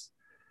space,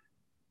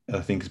 I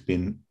think has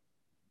been,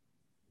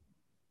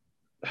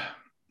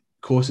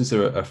 courses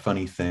are a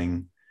funny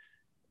thing.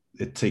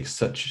 It takes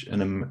such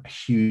a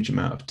huge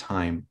amount of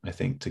time, I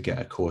think, to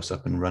get a course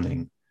up and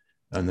running.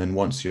 And then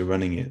once you're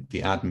running it,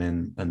 the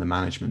admin and the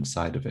management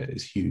side of it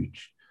is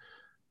huge.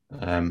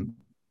 And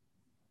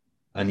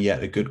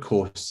yet a good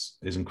course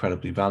is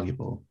incredibly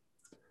valuable.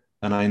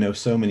 And I know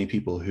so many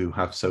people who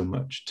have so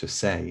much to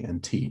say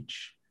and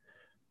teach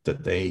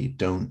that they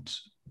don't,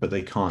 but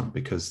they can't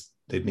because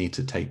they need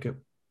to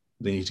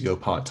go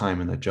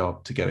part-time in their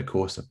job to get a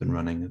course up and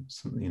running and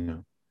something, you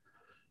know.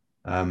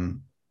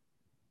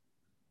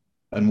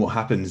 And what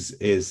happens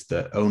is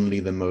that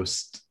only the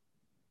most,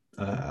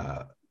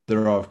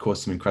 there are of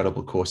course some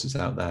incredible courses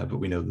out there, but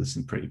we know there's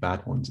some pretty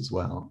bad ones as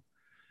well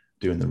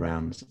doing the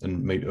rounds,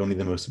 and maybe only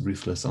the most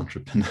ruthless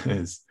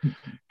entrepreneurs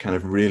kind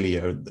of really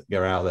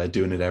are out there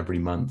doing it every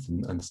month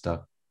and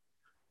stuff,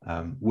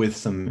 with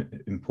some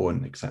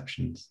important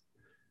exceptions.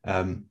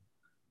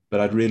 But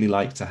I'd really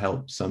like to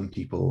help some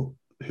people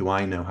who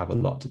I know have a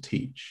lot to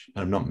teach.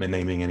 And I'm not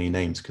naming any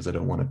names because I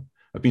don't want to,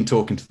 I've been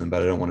talking to them,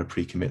 but I don't want to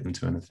pre-commit them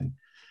to anything.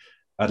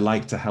 I'd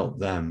like to help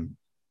them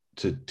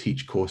to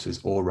teach courses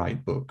or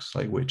write books,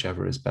 like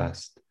whichever is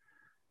best.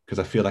 Because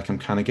I feel like I'm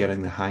kind of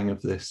getting the hang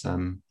of this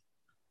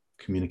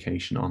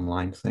communication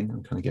online thing.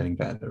 I'm kind of getting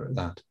better at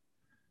that.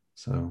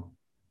 So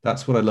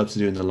that's what I'd love to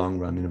do in the long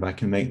run. And if I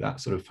can make that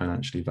sort of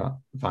financially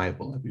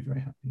viable, I'd be very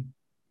happy.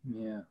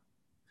 Yeah.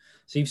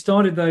 So you've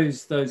started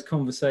those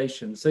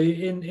conversations. So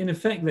in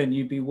effect, then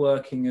you'd be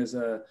working as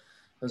a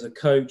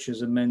coach,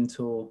 as a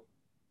mentor.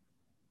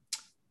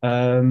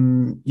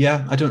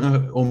 Yeah, I don't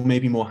know, or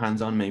maybe more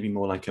hands-on, maybe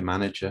more like a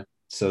manager.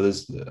 So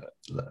there's,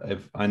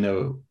 if I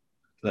know,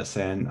 let's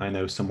say I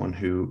know someone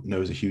who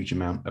knows a huge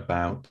amount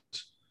about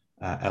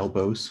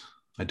elbows.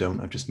 I don't,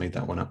 I've just made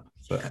that one up.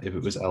 But if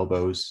it was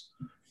elbows,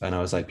 and I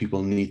was like,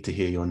 people need to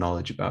hear your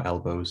knowledge about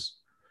elbows.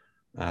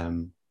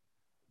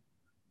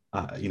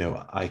 You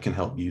know, I can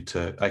help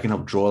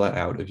draw that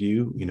out of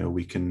you. You know,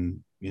 we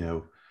can, you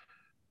know,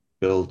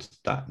 build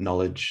that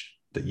knowledge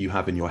that you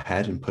have in your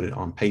head and put it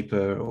on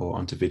paper or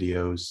onto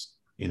videos.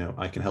 You know,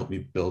 I can help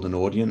you build an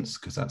audience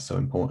because that's so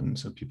important.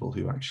 So people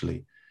who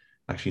actually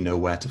know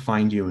where to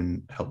find you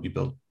and help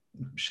you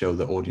show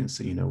the audience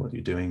that you know what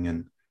you're doing.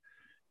 And,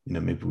 you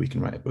know, maybe we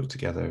can write a book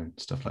together and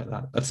stuff like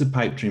that. That's a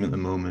pipe dream at the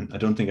moment. I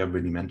don't think I've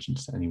really mentioned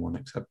to anyone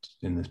except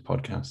in this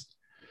podcast.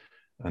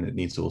 And it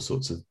needs all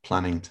sorts of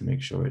planning to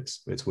make sure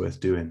it's worth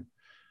doing.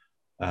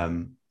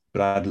 But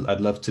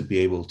I'd love to be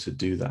able to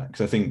do that,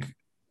 because I think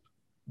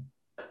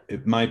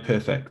my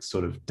perfect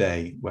sort of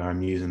day where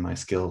I'm using my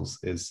skills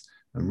is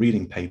I'm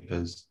reading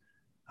papers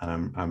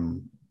and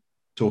I'm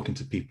talking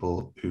to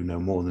people who know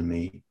more than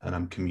me, and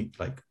I'm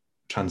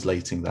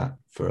translating that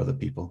for other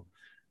people.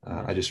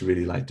 I just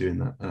really like doing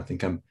that, and I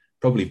think I'm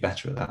probably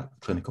better at that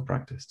clinical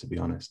practice, to be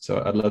honest.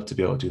 So I'd love to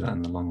be able to do that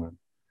in the long run.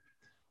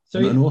 So,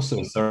 and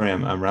also, sorry,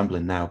 I'm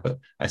rambling now, but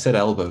I said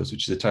elbows,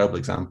 which is a terrible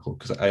example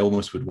because I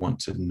almost would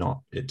want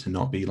it to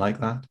not be like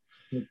that.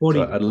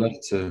 So I'd love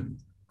to,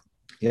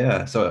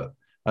 yeah. So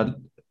and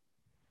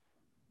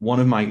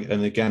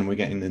again, we're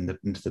getting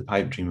into the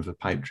pipe dream of a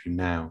pipe dream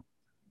now,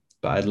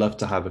 but I'd love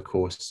to have a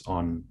course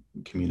on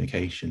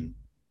communication,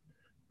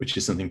 which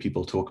is something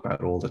people talk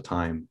about all the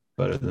time.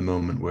 But at the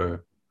moment,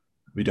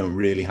 we don't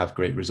really have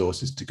great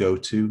resources to go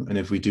to. And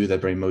if we do, they're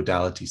very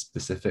modality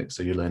specific.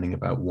 So you're learning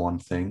about one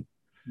thing.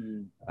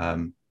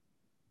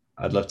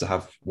 I'd love to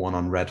have one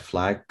on red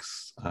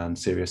flags and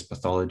serious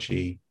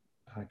pathology,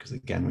 because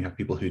again, we have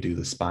people who do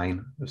the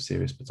spine of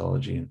serious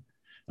pathology. And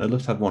I'd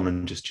love to have one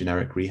on just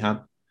generic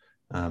rehab,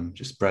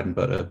 just bread and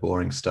butter,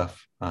 boring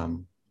stuff,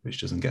 which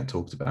doesn't get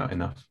talked about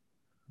enough.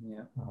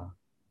 Yeah.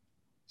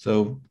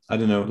 So I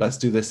don't know, let's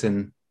do this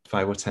in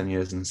 5 or 10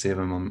 years and see if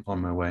I'm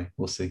on my way.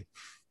 We'll see.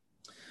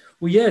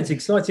 Well, yeah, it's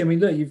exciting. I mean,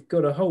 look, you've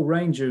got a whole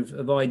range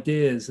of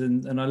ideas,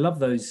 and I love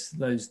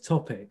those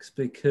topics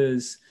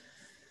because,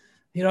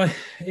 you know,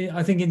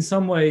 I think in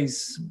some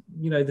ways,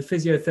 you know, the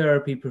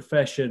physiotherapy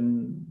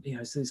profession, you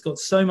know, it's got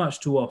so much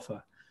to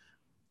offer,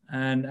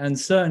 and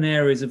certain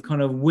areas have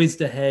kind of whizzed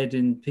ahead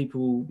in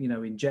people, you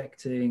know,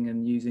 injecting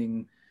and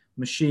using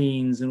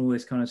machines and all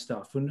this kind of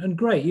stuff, and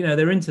great, you know,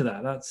 they're into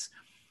that.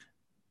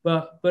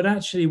 But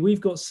actually,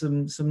 we've got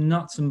some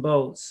nuts and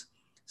bolts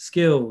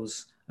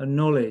skills and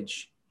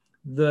knowledge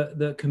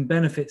that can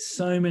benefit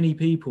so many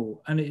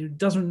people, and it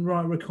doesn't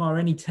require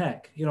any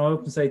tech. You know, I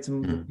often say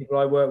to the people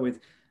I work with,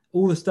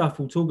 all the stuff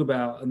we'll talk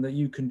about and that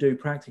you can do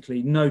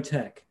practically, no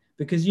tech,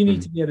 because you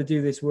need to be able to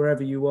do this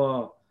wherever you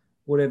are,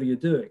 whatever you're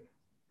doing.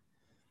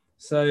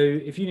 So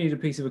if you need a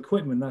piece of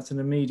equipment, that's an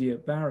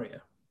immediate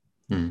barrier.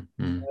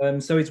 Mm-hmm.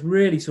 So it's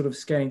really sort of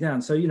scaling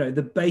down. So,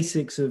 the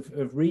basics of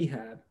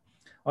rehab,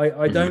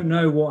 I don't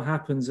know what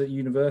happens at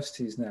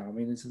universities now. I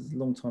mean, this is a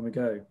long time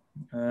ago.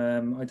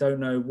 I don't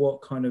know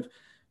what kind of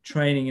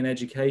training and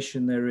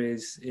education there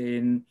is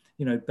in,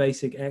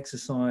 basic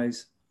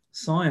exercise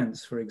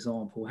science, for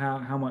example,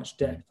 how much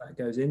depth that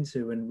goes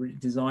into, and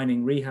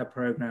designing rehab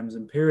programs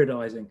and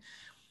periodizing.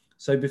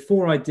 So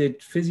before I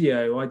did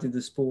physio, I did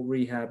the sport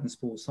rehab and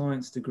sports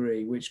science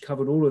degree, which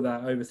covered all of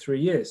that over 3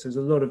 years. So there's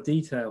a lot of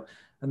detail.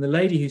 And the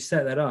lady who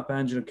set that up,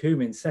 Angela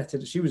Kumin,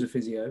 she was a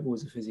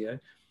physio,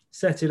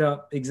 set it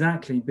up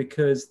exactly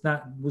because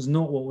that was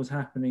not what was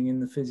happening in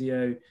the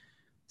physio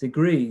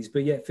degrees,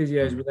 but yet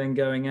physios were then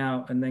going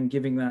out and then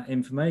giving that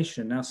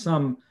information. Now,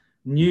 some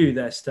knew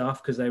their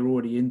stuff because they were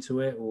already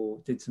into it or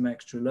did some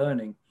extra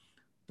learning,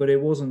 but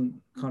it wasn't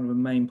kind of a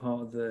main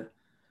part of the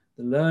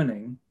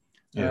learning.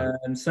 Yeah.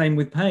 And same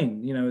with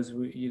pain, as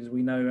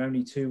we know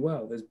only too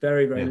well. There's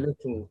very, very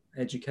little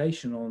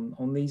education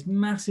on these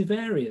massive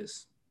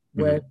areas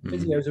where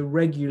physios are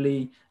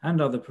regularly,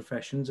 and other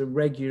professions are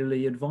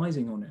regularly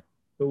advising on it,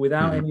 but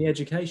without any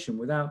education,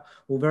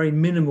 or very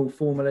minimal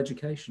formal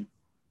education.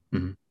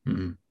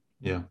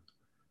 Yeah.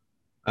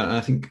 And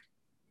I think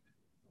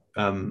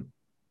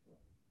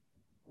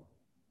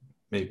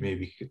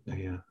maybe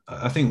yeah.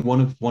 I think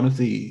one of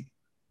the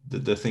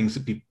things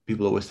that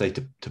people always say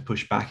to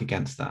push back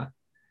against that,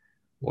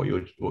 what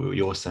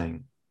you're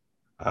saying,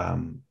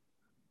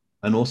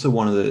 and also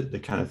one of the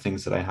kind of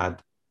things that I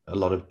had a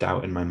lot of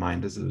doubt in my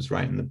mind as I was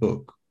writing the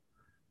book,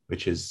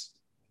 which is,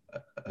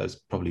 as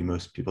probably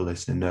most people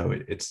listening know,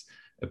 it's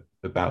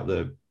about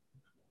the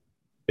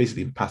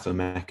basically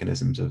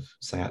pathomechanisms of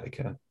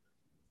sciatica,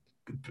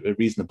 a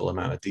reasonable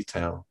amount of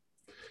detail,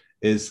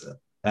 is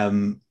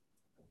a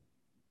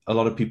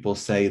lot of people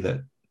say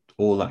that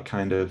all that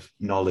kind of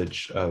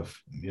knowledge of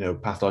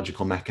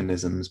pathological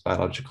mechanisms,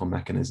 biological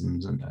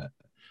mechanisms, and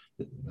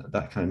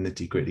that kind of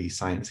nitty-gritty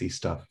sciencey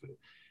stuff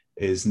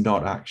is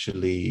not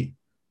actually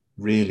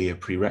really a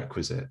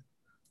prerequisite.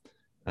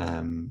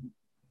 And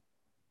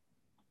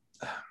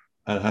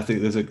I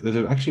think there's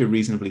actually a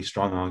reasonably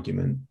strong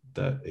argument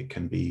that it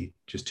can be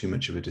just too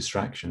much of a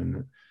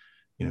distraction.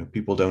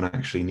 People don't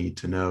actually need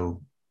to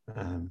know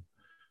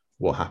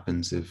what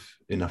happens if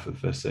enough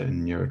of a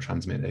certain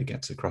neurotransmitter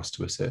gets across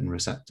to a certain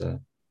receptor.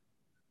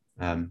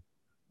 I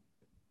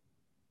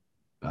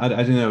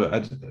don't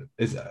know.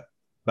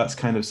 That's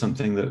kind of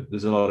something that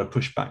there's a lot of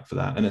pushback for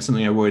that, and it's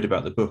something I worried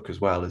about the book as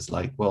well. Is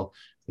like, well,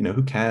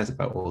 who cares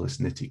about all this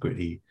nitty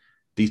gritty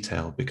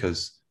detail?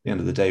 Because at the end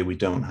of the day, we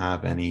don't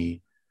have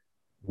any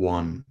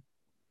one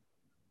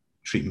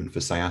treatment for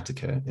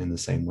sciatica in the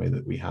same way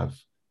that we have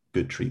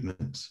good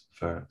treatments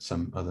for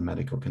some other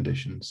medical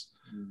conditions.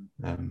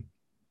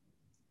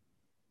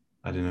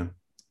 I don't know.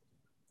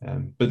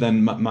 But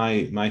then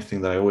my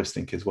thing that I always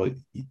think is, well,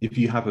 if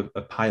you have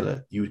a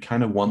pilot, you would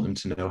kind of want them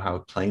to know how a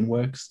plane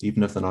works,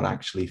 even if they're not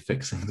actually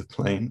fixing the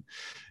plane,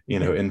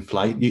 in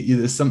flight.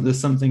 There's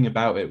something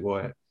about it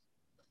where,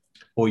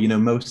 or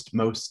most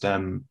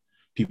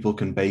people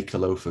can bake a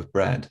loaf of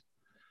bread,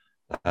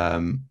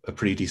 a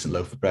pretty decent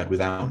loaf of bread,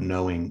 without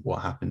knowing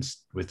what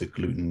happens with the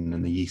gluten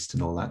and the yeast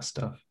and all that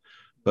stuff.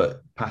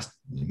 But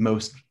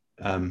most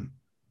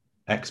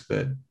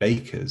expert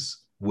bakers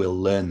will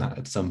learn that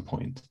at some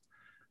point,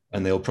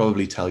 and they'll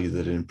probably tell you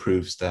that it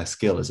improves their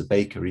skill as a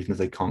baker, even if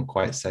they can't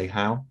quite say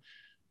how.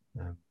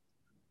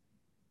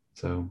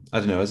 So I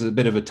don't know, it's a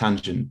bit of a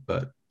tangent,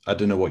 but I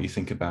don't know what you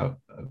think about.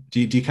 Do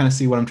you kind of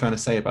see what I'm trying to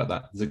say about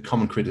that? There's a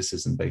common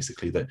criticism,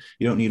 basically, that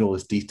you don't need all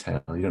this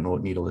detail, you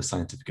don't need all this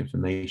scientific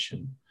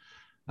information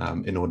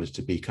in order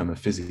to become a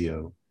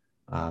physio,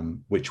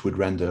 which would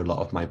render a lot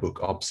of my book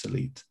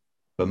obsolete.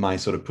 But my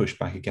sort of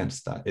pushback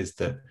against that is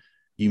that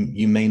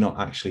you may not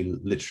actually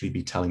literally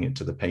be telling it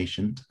to the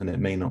patient, and it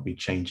may not be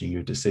changing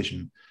your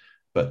decision,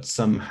 but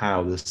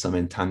somehow there's some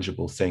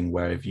intangible thing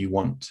where if you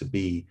want to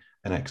be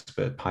an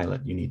expert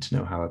pilot, you need to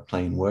know how a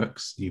plane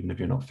works, even if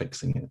you're not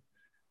fixing it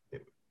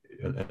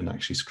and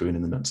actually screwing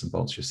in the nuts and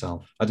bolts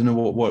yourself. I don't know,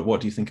 what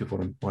do you think of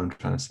what I'm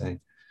trying to say?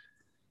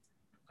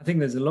 I think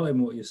there's a lot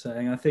in what you're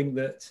saying. I think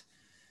that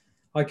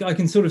I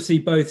can sort of see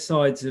both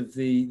sides of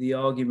the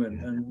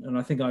argument, and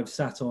I think I've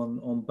sat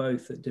on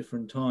both at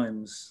different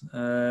times,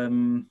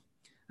 and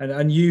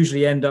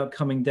usually end up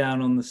coming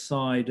down on the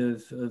side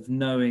of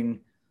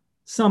knowing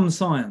some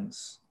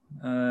science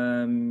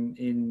in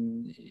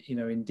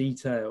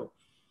detail.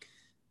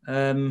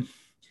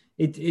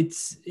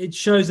 It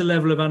shows a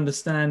level of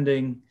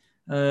understanding.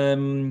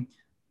 But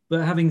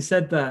having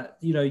said that,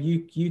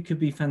 you could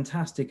be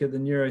fantastic at the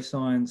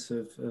neuroscience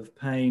of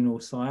pain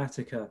or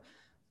sciatica,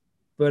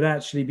 but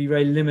actually be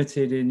very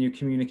limited in your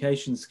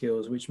communication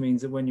skills, which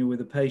means that when you're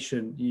with a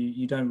patient,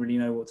 you don't really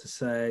know what to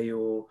say,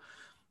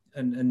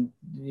 and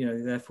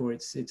therefore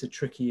it's a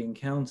tricky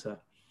encounter.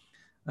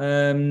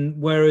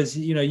 Whereas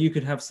you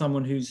could have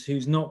someone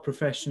who's not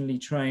professionally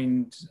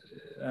trained,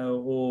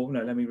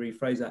 let me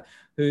rephrase that,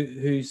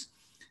 who's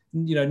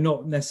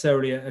not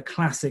necessarily a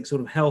classic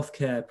sort of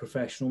healthcare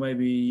professional,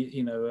 maybe,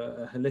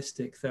 a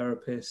holistic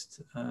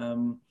therapist,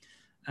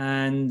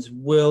 and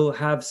will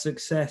have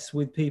success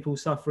with people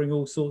suffering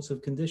all sorts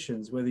of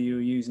conditions, whether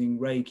you're using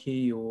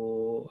Reiki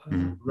or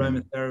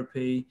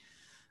aromatherapy,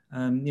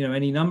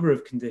 any number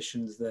of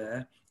conditions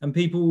there. And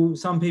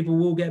some people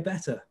will get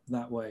better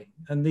that way.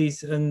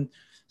 And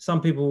some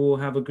people will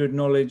have a good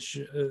knowledge,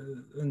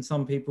 and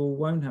some people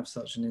won't have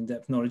such an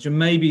in-depth knowledge. And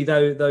maybe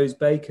those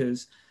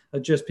bakers are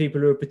just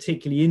people who are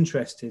particularly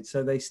interested,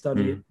 so they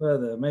study it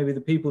further. Maybe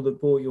the people that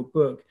bought your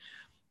book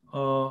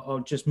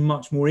are just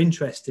much more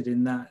interested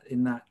in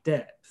that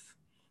depth,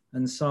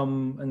 and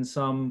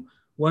some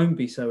won't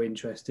be so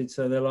interested,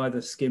 so they'll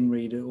either skim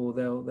read it or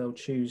they'll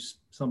choose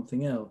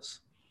something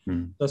else.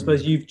 So I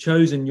suppose you've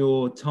chosen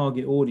your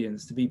target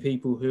audience to be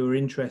people who are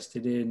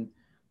interested in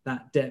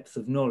that depth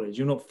of knowledge.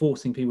 You're not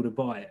forcing people to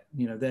buy it.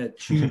 They're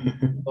choosing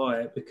to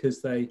buy it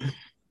because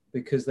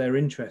they're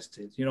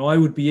interested. I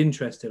would be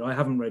interested. I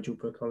haven't read your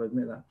book, I'll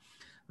admit that,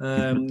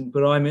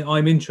 but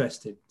I'm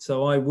interested.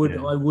 So I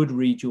would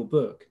read your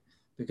book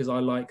because I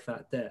like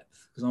that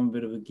depth, because I'm a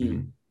bit of a geek,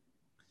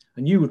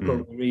 and you would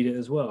probably read it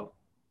as well.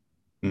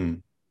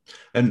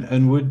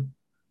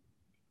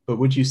 But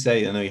would you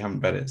say, I know you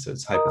haven't read it, so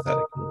it's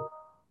hypothetical,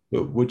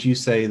 but would you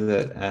say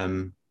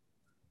that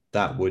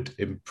that would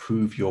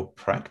improve your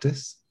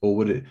practice, or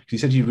would it? Because you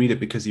said you read it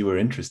because you were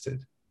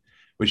interested,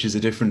 which is a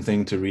different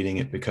thing to reading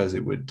it because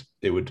it would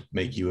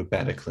make you a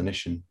better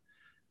clinician.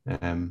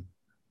 I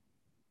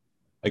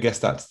guess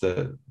that's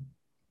the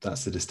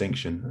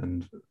distinction.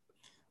 And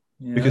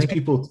because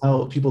people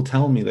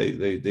tell me,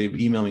 they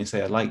email me and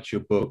say, I liked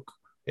your book,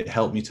 it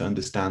helped me to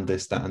understand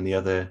this, that, and the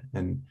other,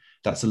 and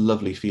that's a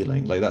lovely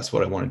feeling. Like, that's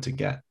what I wanted to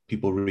get.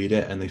 People read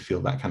it and they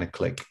feel that kind of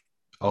click.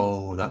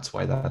 Oh, that's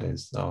why that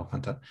is. Oh,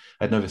 fantastic.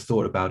 I'd never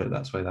thought about it.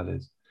 That's why that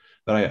is.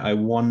 But I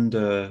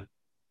wonder,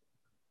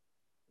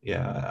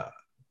 I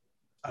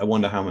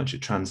wonder how much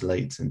it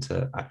translates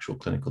into actual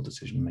clinical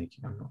decision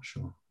making. I'm not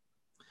sure.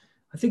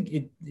 I think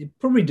it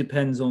probably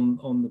depends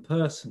on the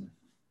person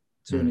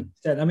to an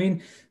extent. I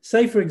mean,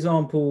 say, for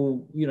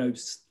example,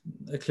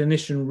 a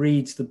clinician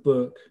reads the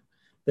book.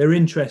 They're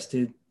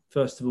interested,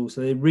 first of all,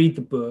 so they read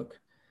the book.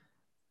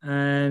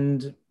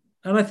 And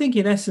I think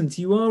in essence,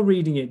 you are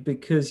reading it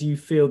because you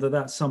feel that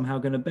that's somehow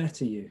going to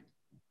better you,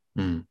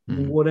 in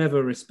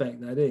whatever respect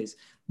that is.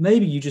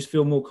 Maybe you just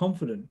feel more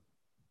confident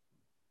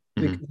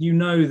because you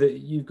know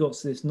that you've got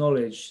this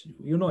knowledge.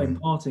 You're not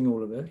imparting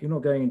all of it. You're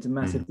not going into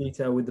massive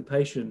detail with the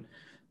patient,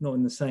 not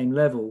in the same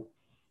level,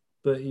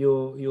 but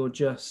you're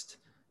just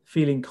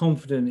feeling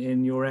confident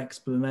in your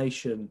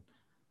explanation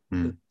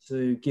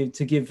to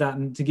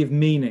give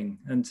meaning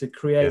and to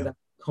create that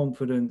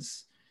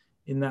confidence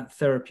in that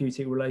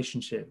therapeutic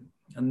relationship,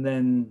 and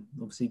then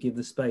obviously give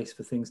the space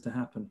for things to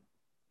happen.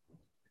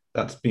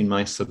 That's been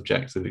my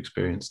subjective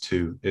experience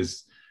too,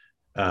 is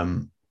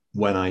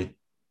when I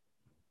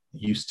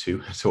used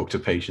to talk to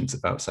patients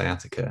about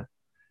sciatica,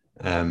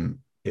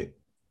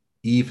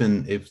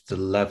 even if the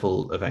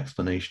level of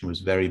explanation was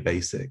very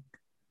basic,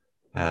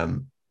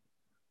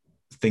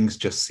 things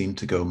just seemed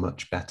to go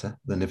much better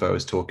than if I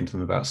was talking to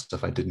them about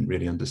stuff I didn't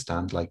really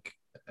understand, like,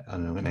 I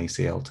don't know, an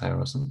ACL tear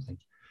or something.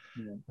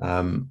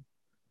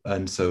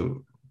 And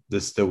so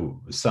there's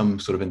still some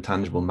sort of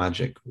intangible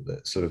magic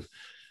that sort of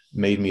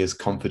made me as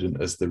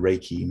confident as the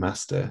Reiki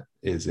master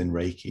is in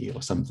Reiki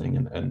or something.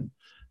 And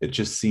it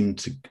just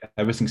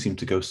everything seemed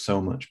to go so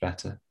much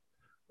better.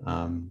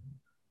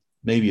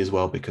 Maybe as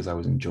well because I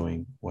was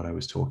enjoying what I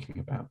was talking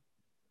about.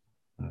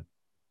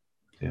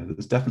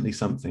 There's definitely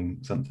something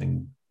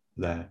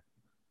there.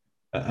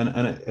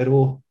 And it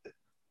all,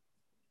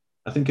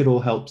 I think it all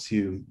helps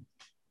you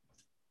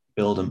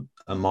build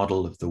a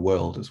model of the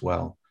world as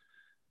well.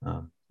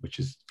 Which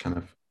is kind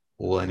of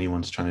all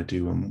anyone's trying to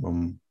do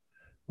when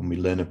we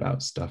learn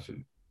about stuff.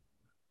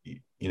 If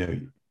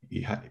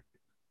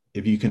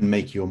you can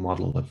make your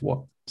model of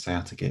what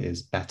sciatica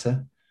is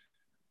better,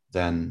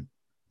 then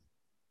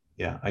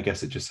I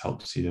guess it just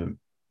helps you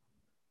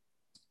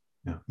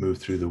to move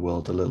through the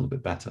world a little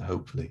bit better,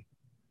 hopefully.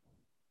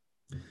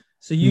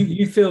 So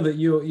you feel that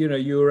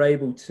you're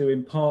able to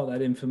impart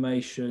that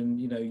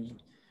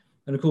information,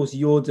 and of course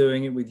you're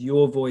doing it with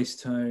your voice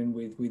tone,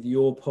 with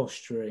your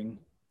posturing.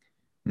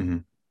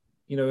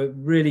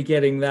 Really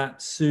getting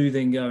that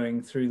soothing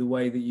going through the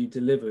way that you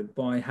delivered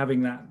by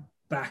having that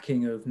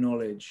backing of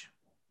knowledge.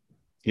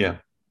 Yeah,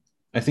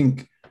 I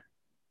think,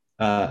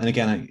 and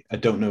again, I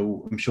don't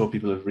know, I'm sure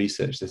people have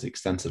researched this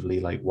extensively,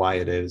 like why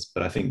it is,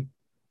 but I think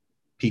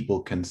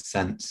people can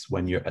sense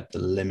when you're at the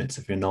limits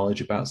of your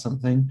knowledge about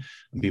something,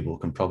 and people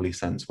can probably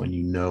sense when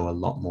you know a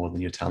lot more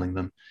than you're telling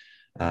them.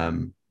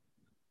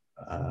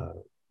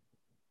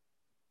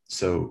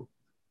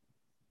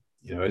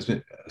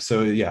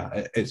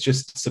 It's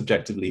just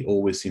subjectively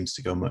always seems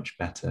to go much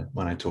better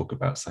when I talk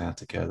about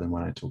sciatica than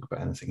when I talk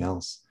about anything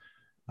else.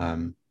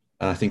 And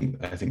I think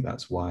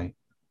that's why.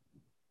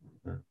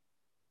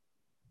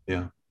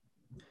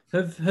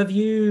 Have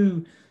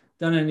you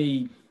done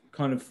any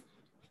kind of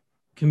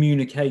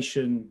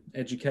communication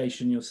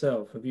education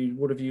yourself?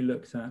 What have you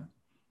looked at?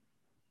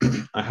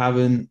 I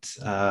haven't.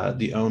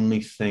 The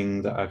only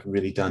thing that I've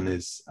really done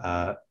is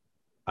I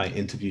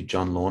interviewed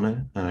John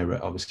Lorna, and I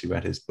obviously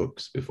read his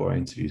books before I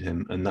interviewed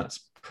him, and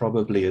that's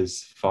probably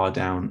as far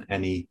down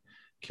any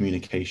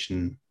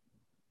communication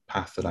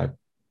path that I've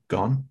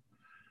gone.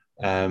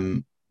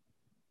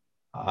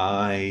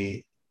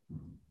 I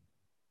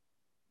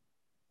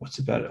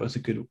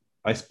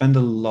spend a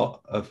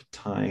lot of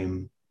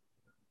time,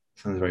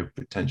 sounds very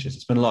pretentious, I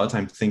spend a lot of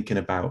time thinking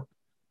about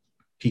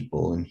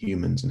people and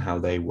humans and how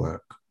they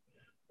work,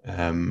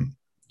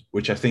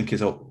 which I think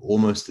is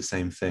almost the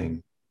same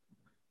thing.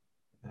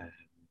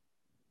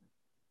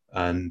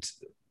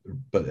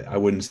 But I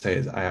wouldn't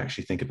say I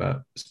actually think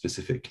about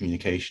specific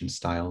communication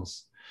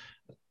styles.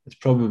 It's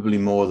probably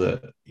more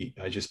that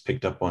I just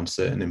picked up on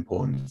certain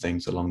important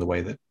things along the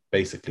way that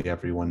basically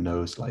everyone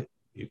knows, like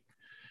you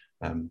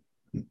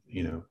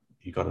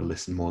got to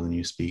listen more than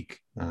you speak,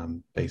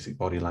 basic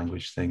body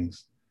language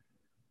things.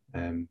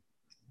 But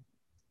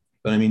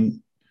I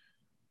mean,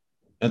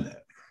 and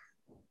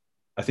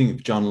I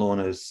think John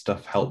Lorna's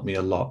stuff helped me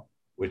a lot,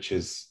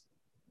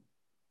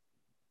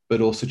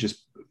 but also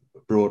just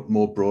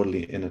more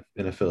broadly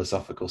in a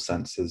philosophical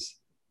sense, is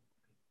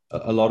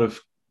a lot of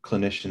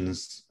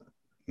clinicians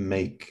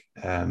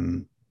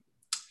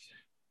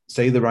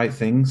say the right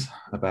things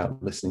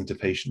about listening to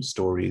patient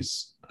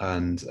stories,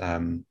 and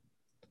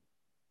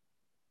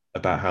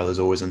about how there's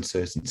always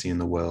uncertainty in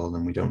the world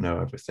and we don't know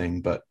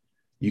everything, but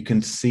you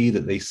can see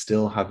that they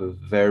still have a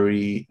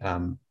very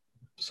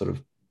sort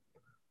of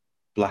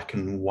black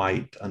and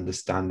white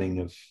understanding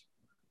of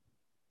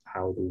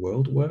how the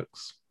world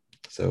works.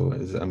 So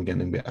I'm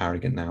getting a bit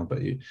arrogant now,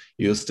 but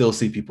you'll still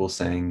see people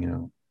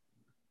saying,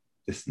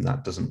 this and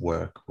that doesn't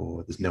work,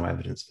 or there's no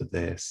evidence for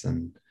this.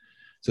 And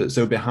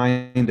so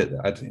behind it,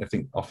 I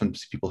think often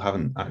people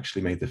haven't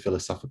actually made the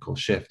philosophical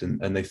shift,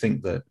 and they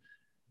think that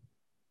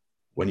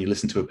when you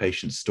listen to a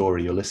patient's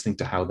story, you're listening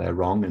to how they're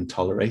wrong and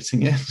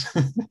tolerating it,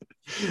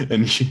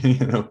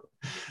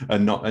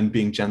 and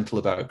being gentle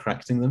about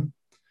correcting them.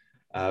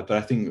 But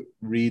I think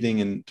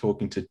reading and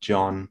talking to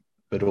John,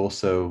 but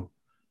also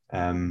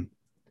trying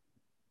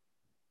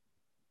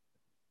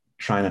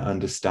to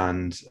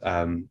understand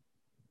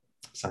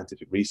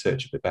scientific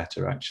research a bit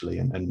better, actually,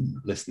 and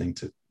listening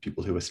to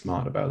people who are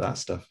smart about that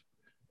stuff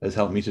has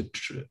helped me to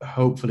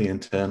hopefully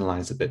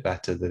internalize a bit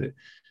better that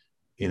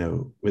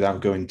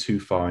without going too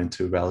far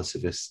into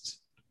relativist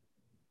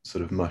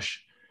sort of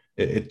mush,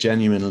 it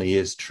genuinely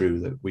is true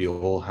that we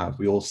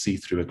all see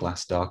through a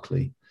glass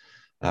darkly,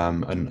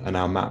 and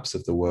our maps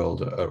of the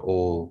world are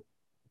all,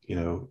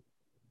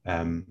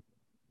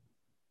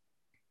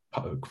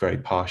 very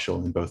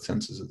partial in both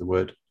senses of the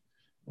word.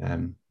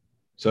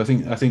 So I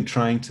think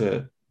trying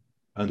to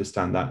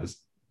understand that has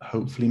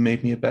hopefully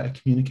made me a better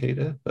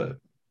communicator, but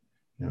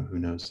who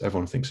knows?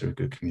 Everyone thinks they're a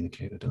good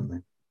communicator, don't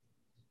they?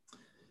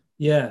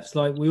 Yeah, it's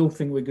like we all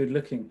think we're good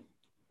looking.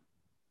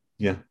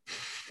 Yeah.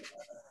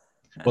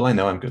 Well, I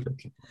know I'm good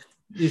looking.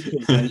 You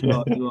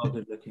are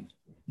good looking.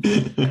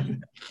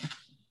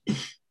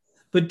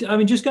 But I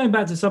mean, just going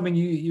back to something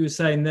you were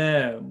saying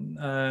there,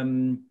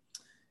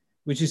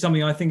 which is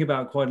something I think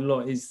about quite a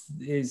lot, is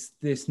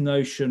this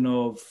notion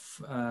of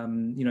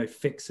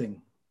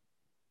fixing.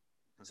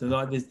 So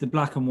like there's the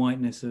black and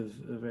whiteness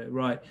of it,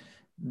 right?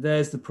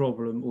 There's the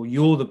problem, or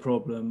you're the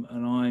problem,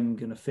 and I'm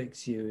going to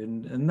fix you.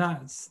 And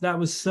that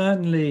was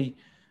certainly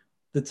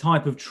the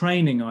type of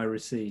training I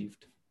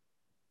received.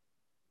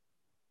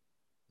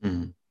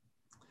 Mm.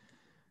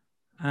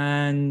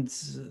 And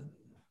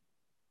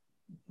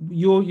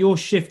your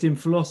shift in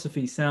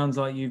philosophy sounds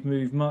like you've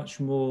moved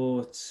much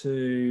more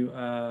to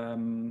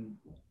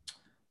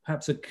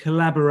perhaps a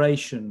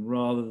collaboration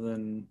rather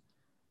than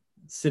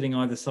sitting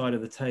either side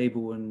of the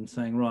table and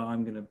saying, right,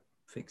 I'm going to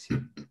fix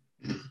you.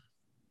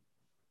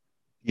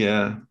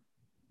 Yeah,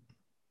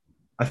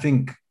 I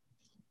think,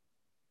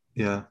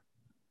 yeah,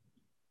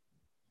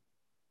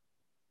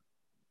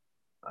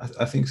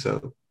 I think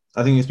so.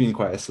 I think it's been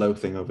quite a slow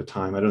thing over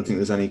time. I don't think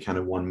there's any kind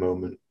of one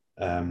moment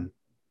that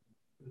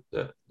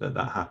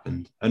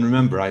happened. And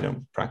remember, I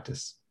don't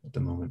practice at the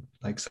moment.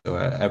 So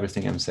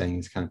everything I'm saying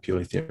is kind of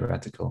purely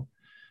theoretical.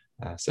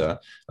 So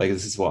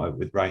this is what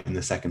with writing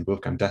the second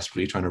book, I'm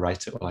desperately trying to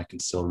write it while I can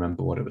still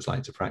remember what it was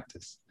like to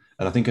practice.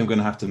 And I think I'm going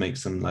to have to make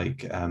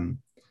some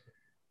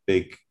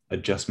big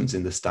adjustments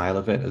in the style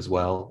of it as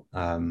well.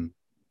 But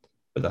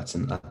that's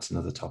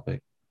another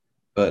topic.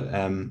 But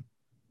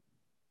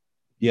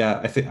yeah,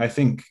 I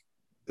think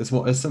it's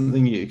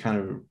something you kind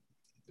of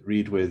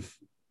read with.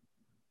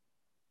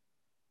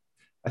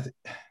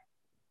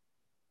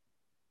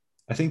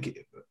 I think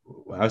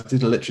I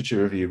did a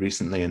literature review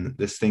recently, and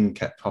this thing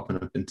kept popping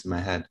up into my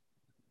head,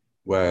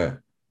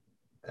 where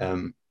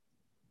I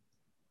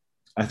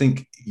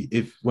think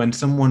when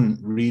someone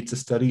reads a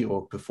study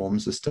or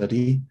performs a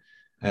study,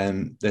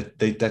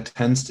 that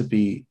tends to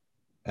be,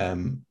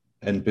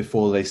 and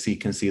before they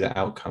can see the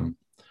outcome,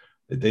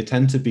 they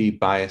tend to be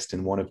biased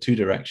in one of two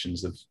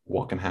directions of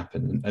what can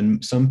happen.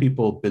 And some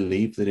people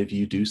believe that if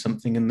you do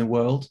something in the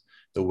world,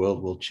 the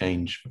world will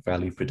change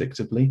fairly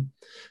predictably.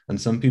 And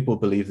some people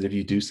believe that if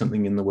you do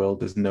something in the world,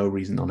 there's no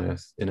reason on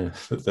earth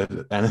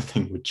that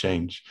anything would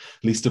change,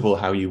 least of all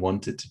how you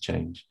want it to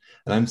change.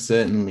 And I'm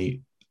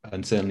certainly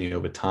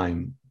over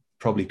time,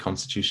 probably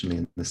constitutionally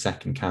in the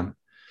second camp,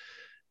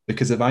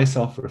 because if I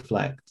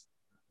self-reflect,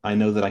 I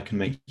know that I can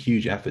make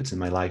huge efforts in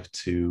my life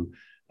to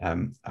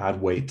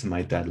add weight to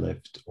my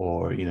deadlift,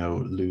 or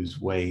lose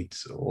weight,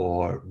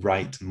 or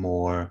write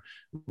more,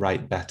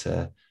 write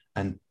better,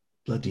 and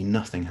bloody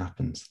nothing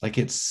happens. Like,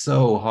 it's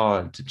so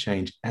hard to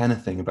change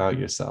anything about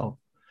yourself,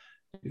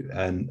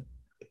 and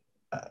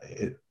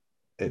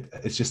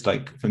it's just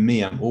like, for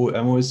me, I'm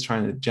always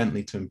trying to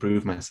gently to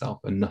improve myself,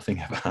 and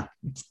nothing ever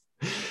happens.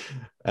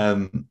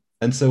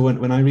 And so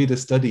when I read a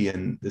study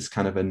and this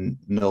kind of a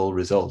null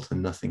result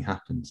and nothing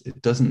happens,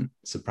 it doesn't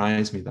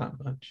surprise me that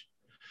much.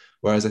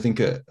 Whereas I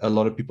think a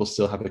lot of people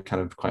still have a kind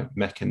of quite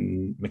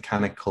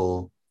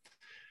mechanical,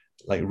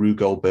 like Rube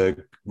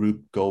Goldberg,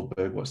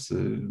 what's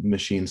the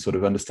machine sort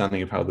of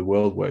understanding of how the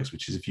world works,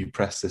 which is if you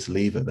press this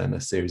lever, then a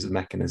series of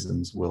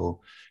mechanisms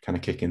will kind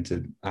of kick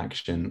into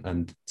action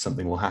and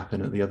something will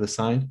happen at the other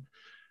side.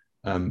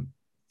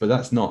 But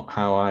that's not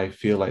how I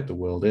feel like the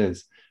world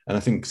is. And I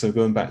think, so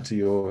going back to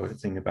your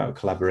thing about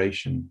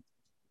collaboration,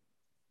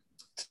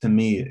 to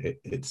me,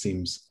 it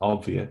seems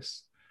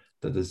obvious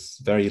that there's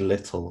very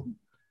little,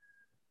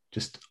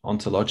 just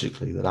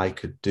ontologically, that I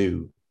could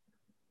do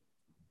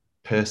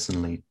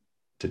personally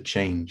to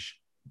change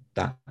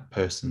that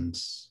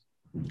person's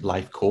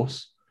life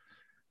course.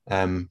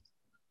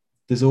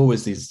 There's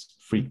always these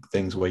freak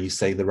things where you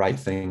say the right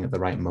thing at the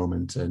right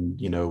moment, and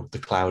the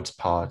clouds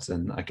part,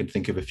 and I can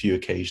think of a few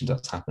occasions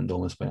that's happened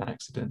almost by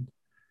accident.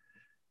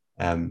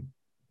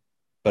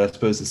 But I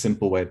suppose the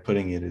simple way of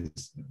putting it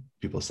is,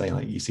 people say,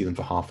 like, you see them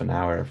for half an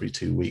hour every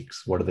 2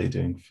 weeks. What are they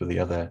doing for the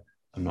other?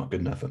 I'm not good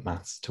enough at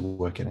maths to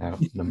work it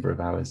out, number of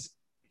hours.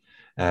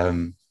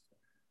 And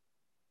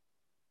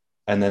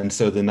then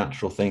so the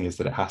natural thing is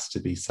that it has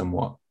to be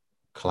somewhat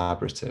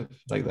collaborative.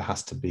 Like, there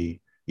has to be,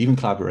 even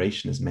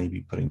collaboration is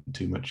maybe putting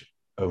too much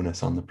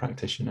onus on the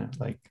practitioner.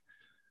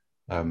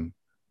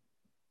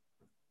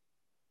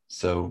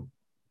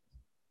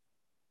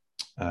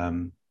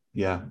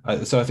 Yeah.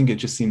 So I think it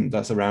just seemed,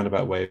 that's a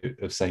roundabout way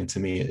of saying, to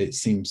me, it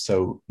seems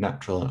so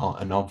natural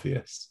and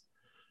obvious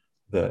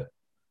that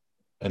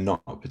a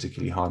not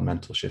particularly hard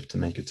mental shift to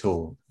make at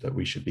all, that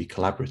we should be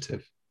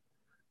collaborative.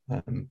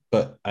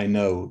 But I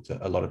know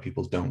that a lot of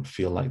people don't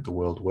feel like the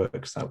world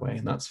works that way,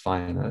 and that's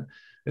fine.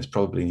 It's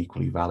probably an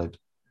equally valid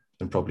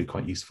and probably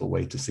quite useful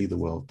way to see the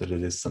world, that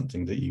it is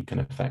something that you can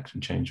affect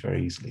and change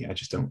very easily. I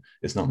just don't,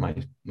 it's not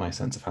my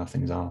sense of how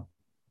things are.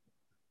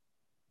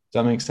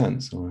 Does that make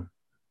sense? Or?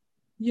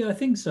 Yeah, I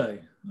think so.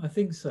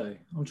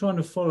 I'm trying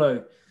to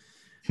follow.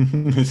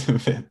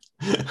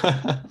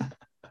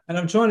 And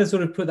I'm trying to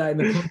sort of put that in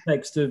the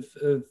context of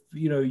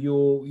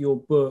your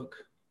book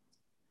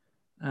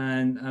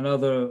and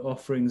other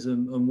offerings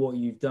and what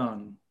you've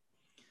done.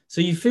 So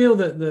you feel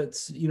that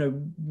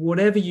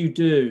whatever you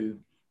do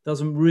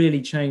doesn't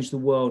really change the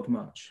world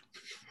much.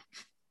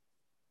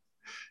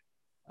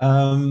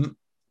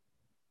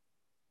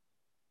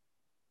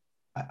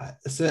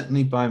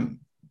 Certainly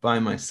by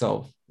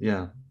myself,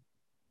 yeah.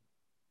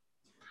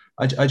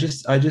 I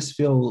just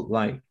feel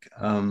like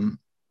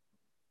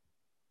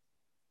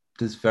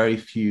there's very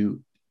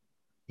few,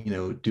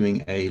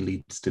 doing A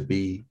leads to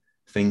B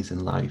things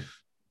in life.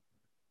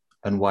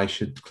 And why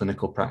should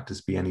clinical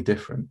practice be any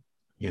different?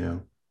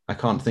 I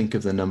can't think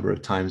of the number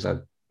of times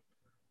I've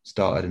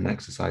started an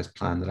exercise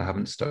plan that I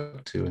haven't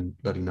stuck to and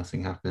bloody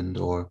nothing happened,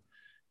 or,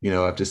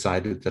 I've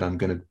decided that I'm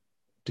going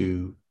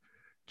to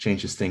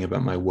change this thing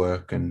about my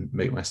work and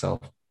make myself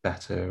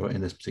better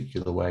in this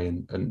particular way,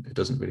 and it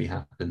doesn't really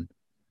happen.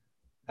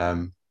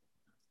 And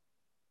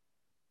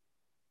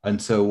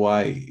so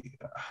why,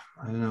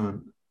 I don't know,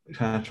 I'm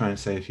kind of trying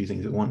to say a few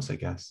things at once, I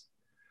guess.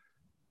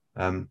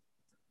 But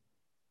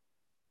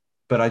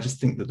I just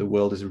think that the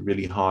world is a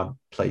really hard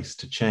place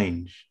to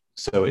change.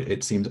 So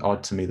it seems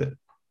odd to me that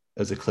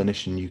as a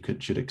clinician, you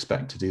should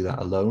expect to do that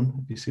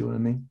alone, if you see what I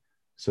mean.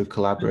 So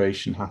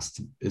collaboration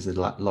is a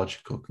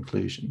logical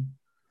conclusion.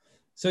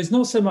 So it's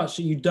not so much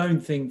that you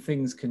don't think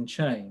things can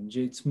change,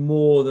 it's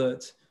more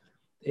that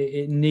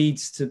it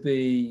needs to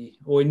be,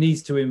 or it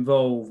needs to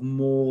involve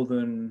more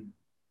than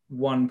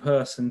one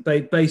person,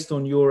 based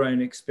on your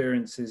own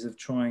experiences of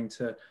trying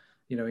to,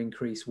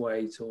 increase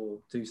weight or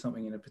do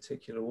something in a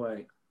particular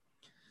way.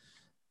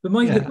 But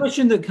the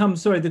question that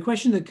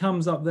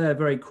comes up there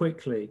very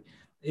quickly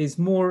is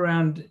more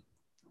around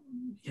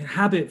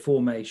habit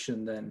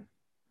formation then.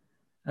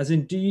 As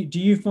in, do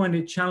you find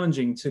it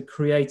challenging to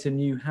create a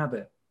new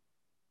habit?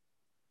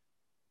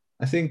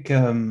 I think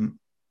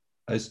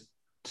as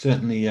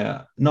certainly,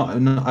 not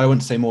I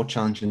wouldn't say more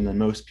challenging than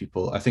most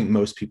people. I think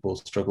most people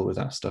struggle with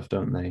that stuff,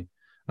 don't they?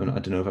 I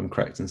don't know if I'm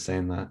correct in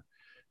saying that.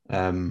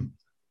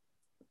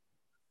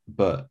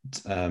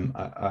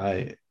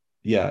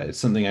 It's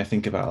something I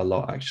think about a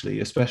lot, actually,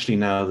 especially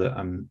now that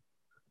I'm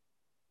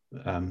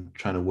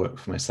trying to work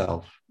for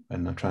myself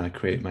and I'm trying to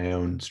create my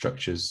own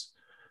structures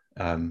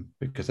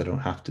because I don't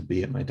have to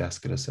be at my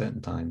desk at a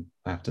certain time.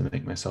 I have to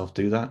make myself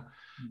do that.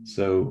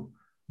 So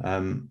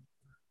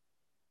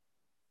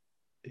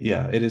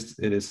yeah, it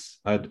is.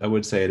 I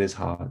would say it is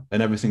hard,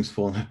 and everything's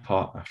fallen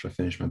apart after I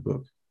finished my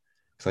book.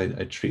 Because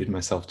I treated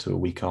myself to a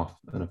week off,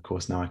 and of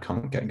course now I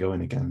can't get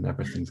going again.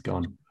 Everything's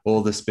gone.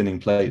 All the spinning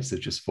plates have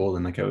just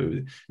fallen. Like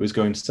it was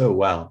going so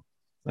well.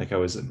 Like I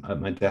was at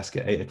my desk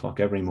at 8 o'clock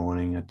every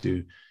morning. I'd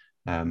do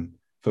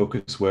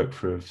focus work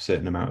for a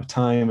certain amount of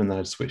time, and then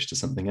I'd switch to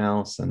something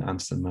else and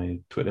answer my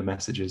Twitter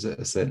messages at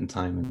a certain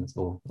time, and it's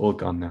all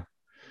gone now.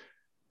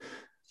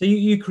 So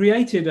you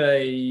created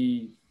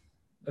a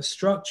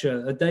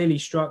structure, a daily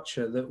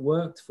structure that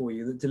worked for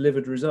you, that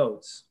delivered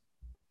results.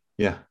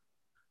 Yeah.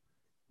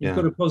 You've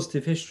got a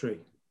positive history.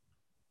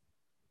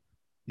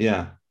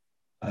 Yeah.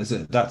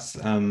 That's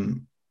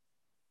and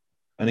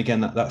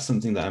again, that's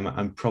something that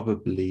I'm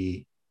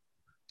probably,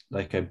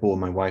 like, I bore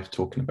my wife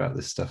talking about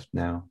this stuff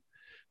now.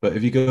 But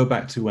if you go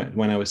back to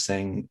when I was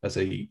saying,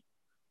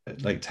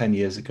 like 10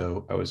 years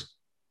ago, I was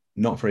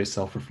not very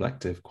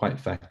self-reflective, quite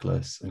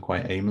feckless and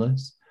quite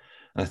aimless.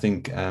 I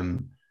think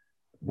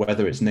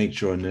whether it's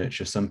nature or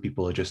nurture, some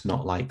people are just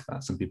not like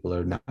that. Some people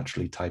are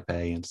naturally type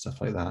A and stuff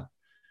like that.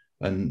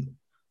 And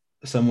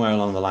somewhere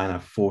along the line,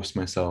 I've forced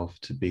myself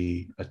to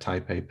be a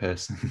type A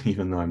person,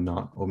 even though I'm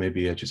not, or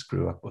maybe I just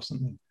grew up or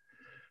something.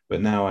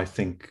 But now I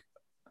think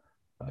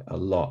a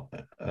lot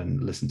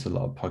and listen to a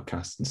lot of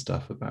podcasts and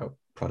stuff about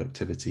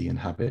productivity and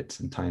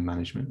habits and time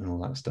management and all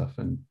that stuff,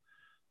 and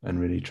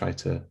really try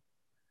to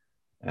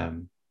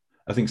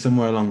I think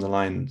somewhere along the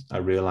line I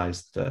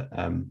realized that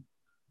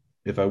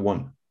if I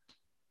want,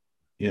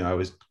 I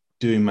was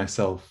doing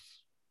myself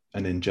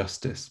an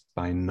injustice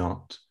by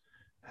not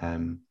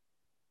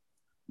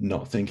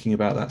thinking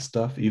about that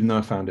stuff, even though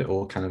I found it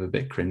all kind of a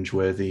bit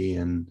cringeworthy,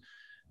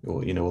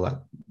 or all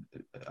that.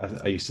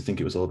 I used to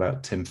think it was all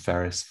about Tim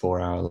Ferriss,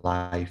 4-Hour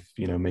Life,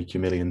 make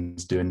your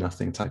millions doing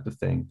nothing type of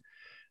thing.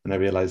 And I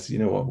realized, you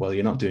know what, well,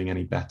 you're not doing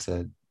any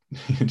better.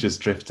 You're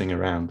just drifting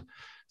around.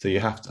 So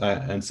you have to,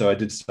 and so I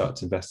did start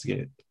to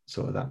investigate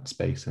sort of that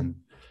space. And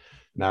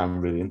now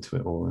I'm really into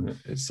it all. And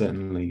it's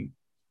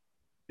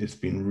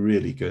been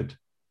really good.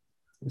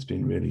 It's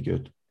been really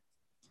good.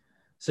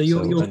 So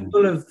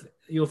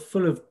you're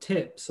full of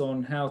tips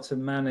on how to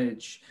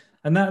manage,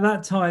 and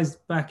that ties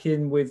back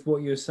in with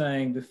what you were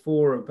saying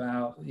before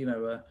about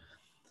the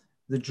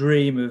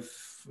dream of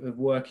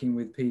working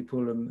with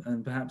people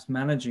and perhaps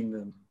managing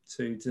them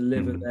to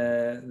deliver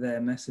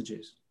their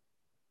messages.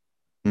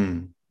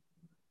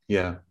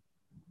 Yeah,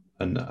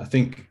 and I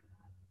think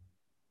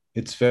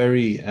it's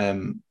very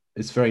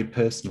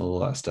personal, all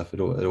that stuff.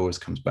 It always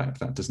comes back to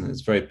that, doesn't it?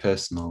 It's very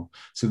personal.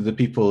 So the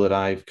people that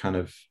I've kind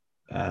of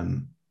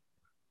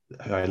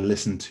I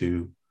listen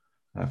to,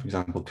 for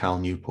example, Cal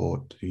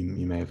Newport, who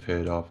you may have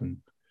heard of, and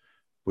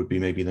would be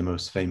maybe the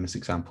most famous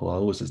example. I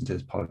always listen to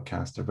his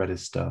podcast. I've read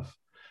his stuff,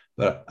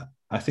 but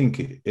I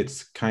think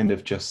it's kind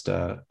of just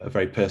a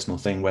very personal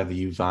thing, whether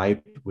you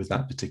vibe with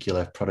that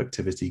particular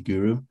productivity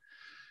guru.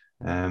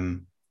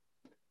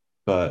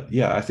 But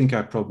yeah, I think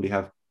I probably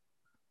have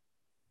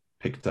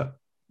picked up.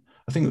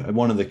 I think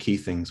one of the key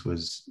things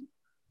was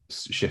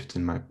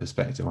shifting my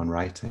perspective on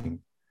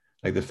writing.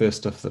 Like the first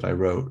stuff that I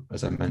wrote,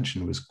 as I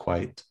mentioned, was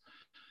quite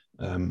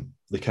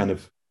the kind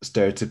of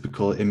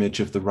stereotypical image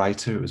of the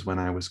writer. It was when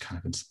I was kind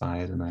of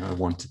inspired and I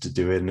wanted to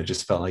do it, and it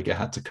just felt like it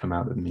had to come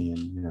out of me.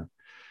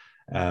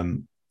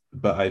 And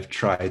but I've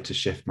tried to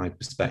shift my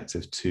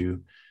perspective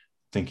to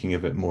thinking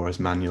of it more as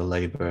manual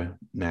labor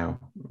now,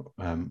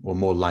 or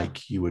more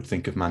like you would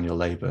think of manual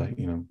labor.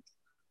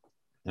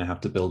 I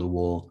have to build a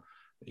wall.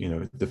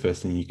 The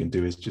first thing you can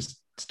do is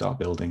just start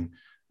building,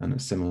 and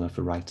it's similar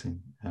for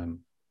writing,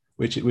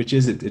 which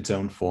is its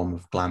own form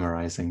of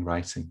glamorizing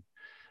writing.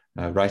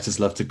 Writers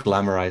love to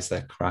glamorize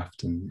their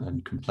craft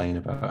and complain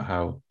about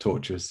how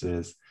torturous it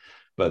is,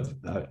 but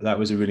that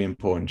was a really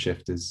important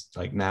shift. Is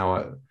like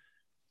now,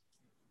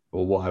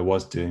 or what I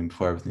was doing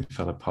before everything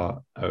fell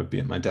apart, I would be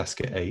at my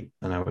desk at 8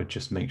 and I would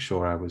just make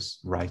sure I was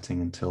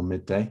writing until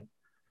midday,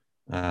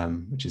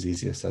 which is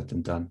easier said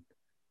than done.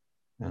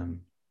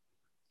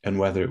 And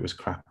whether it was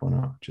crap or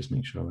not, just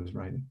make sure I was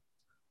writing.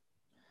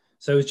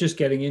 So it's just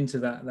getting into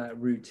that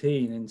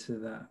routine, into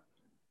that.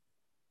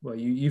 Well,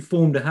 you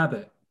formed a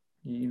habit.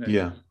 You've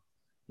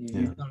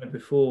done it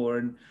before,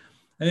 and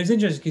it's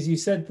interesting because you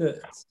said that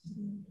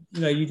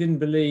you didn't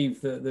believe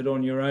that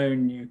on your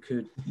own you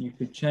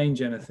could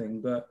change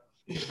anything, but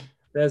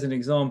there's an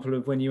example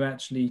of when you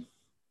actually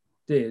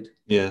did.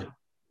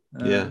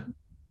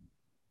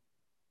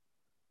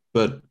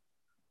 But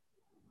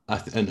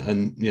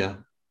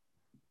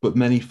but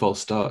many false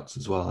starts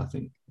as well, I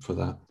think, for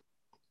that.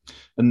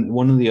 And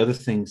one of the other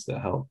things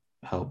that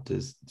helped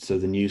is, so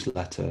the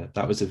newsletter,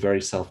 that was a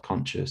very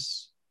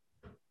self-conscious,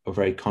 a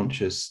very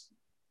conscious,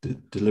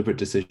 deliberate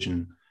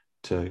decision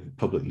to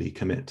publicly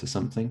commit to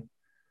something.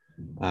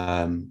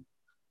 And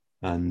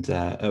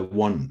at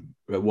one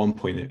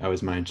point I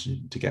was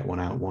managing to get one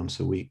out once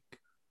a week,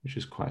 which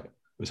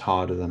was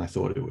harder than I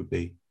thought it would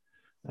be.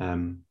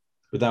 But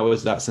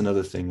that's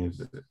another thing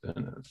of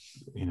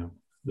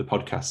the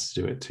podcasts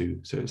do it too.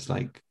 So it's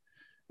like,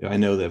 I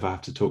know that if I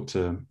have to talk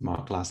to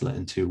Mark Laslett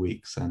in 2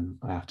 weeks, then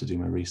I have to do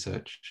my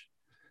research,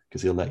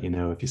 because he'll let you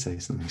know if you say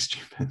something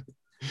stupid.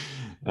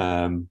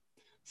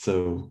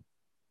 So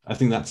I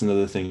think that's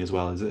another thing as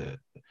well, is it,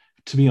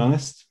 to be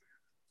honest,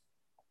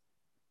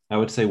 I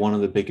would say one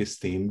of the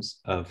biggest themes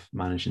of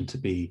managing to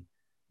be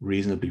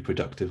reasonably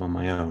productive on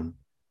my own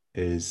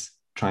is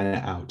trying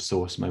to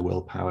outsource my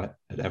willpower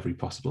at every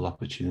possible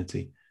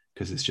opportunity,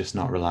 because it's just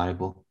not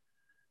reliable.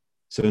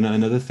 So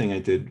another thing I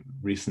did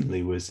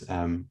recently was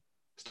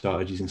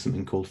started using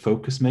something called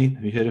Focusmate.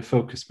 Have you heard of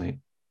Focusmate?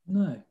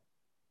 No.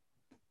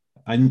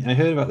 I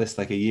heard about this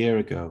like a year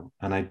ago,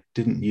 and I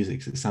didn't use it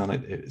because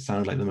it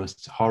sounded like the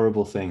most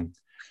horrible thing,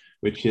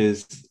 which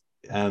is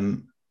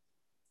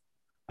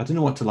I don't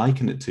know what to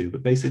liken it to,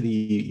 but basically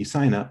you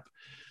sign up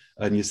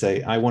and you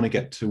say, I want to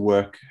get to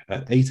work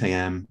at 8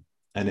 a.m.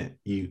 and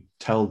you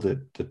tell the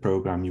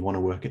program you want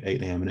to work at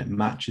 8 a.m. and it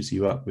matches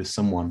you up with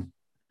someone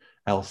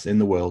else in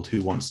the world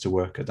who wants to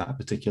work at that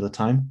particular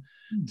time.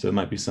 So it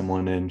might be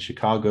someone in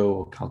Chicago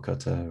or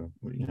Calcutta,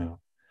 or,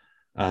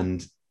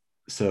 and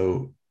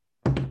so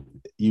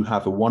you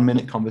have a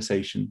 1-minute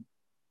conversation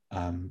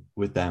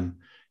with them.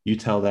 You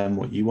tell them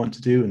what you want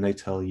to do and they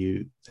tell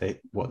you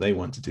what they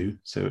want to do.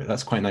 So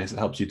that's quite nice. It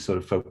helps you to sort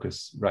of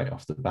focus right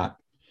off the bat.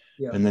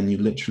 Yeah. And then you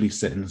literally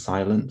sit in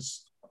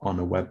silence on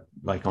a web,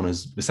 like on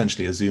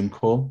essentially a Zoom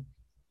call,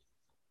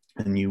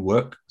 and you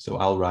work. So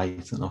I'll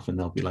write, and often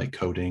they'll be like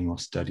coding or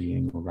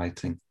studying or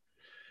writing.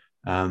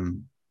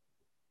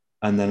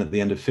 And then at the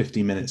end of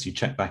 50 minutes, you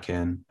check back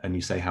in and you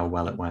say how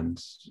well it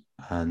went,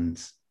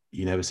 and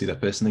you never see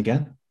that person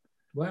again.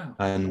 Wow.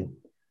 And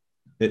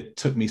it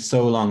took me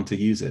so long to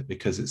use it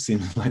because it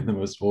seemed like the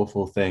most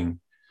awful thing.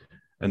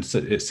 And so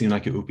it seemed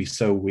like it would be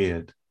so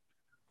weird.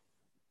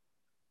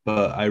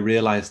 But I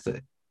realized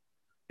that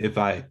if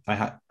I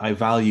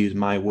valued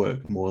my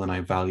work more than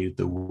I valued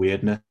the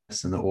weirdness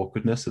and the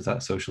awkwardness of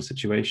that social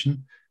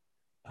situation.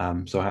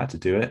 So I had to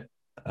do it.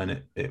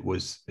 And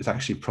it's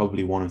actually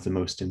probably one of the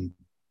most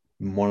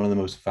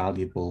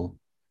valuable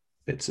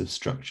bits of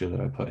structure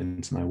that I put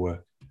into my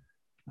work.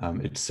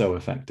 It's so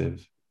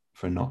effective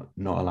for not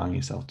allowing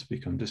yourself to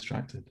become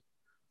distracted.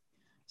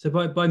 So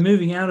by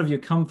moving out of your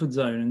comfort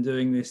zone and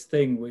doing this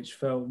thing which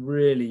felt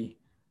really,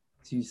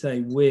 as you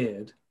say,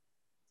 weird,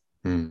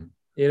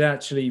 it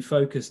actually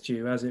focused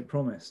you as it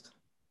promised.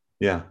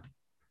 Yeah,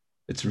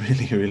 it's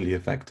really, really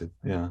effective.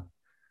 Yeah.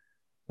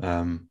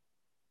 And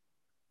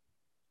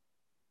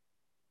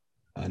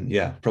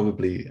yeah,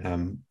 probably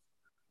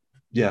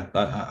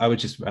I would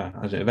just I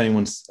don't know, if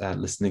anyone's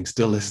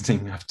still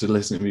listening after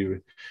listening to me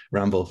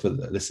ramble for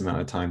this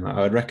amount of time,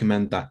 I would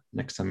recommend that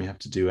next time you have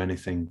to do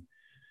anything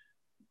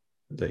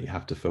that you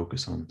have to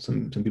focus on.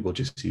 Some people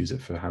just use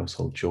it for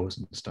household chores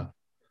and stuff,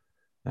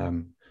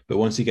 but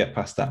once you get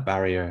past that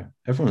barrier,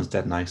 everyone's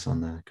dead nice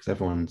on there, because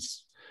everyone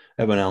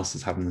else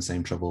is having the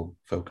same trouble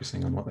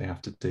focusing on what they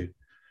have to do.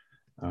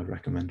 I would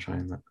recommend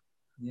trying that.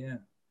 Yeah,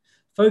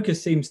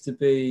 focus seems to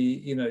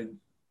be,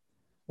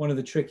 one of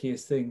the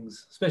trickiest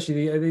things,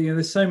 especially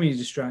there's so many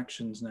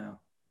distractions now.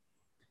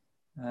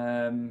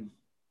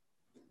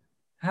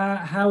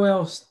 How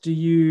else do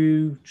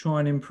you try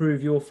and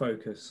improve your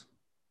focus?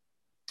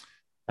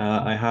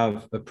 I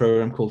have a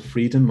program called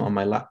Freedom on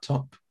my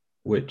laptop,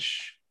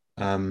 which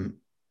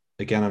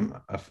again,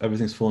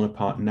 everything's fallen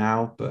apart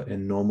now, but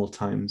in normal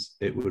times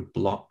it would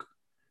block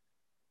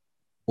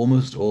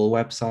almost all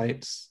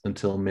websites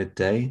until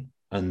midday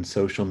and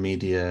social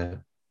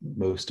media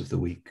most of the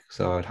week.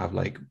 So I'd have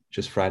like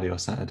just Friday or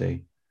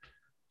Saturday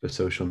for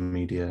social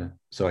media.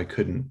 So I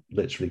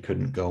literally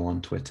couldn't go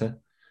on Twitter.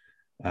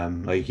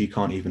 Like you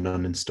can't even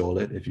uninstall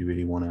it if you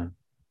really want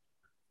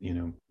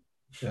to,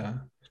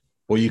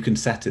 or you can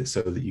set it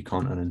so that you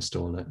can't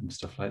uninstall it and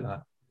stuff like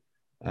that.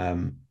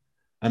 And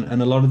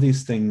a lot of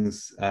these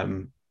things,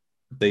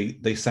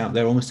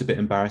 they're almost a bit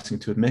embarrassing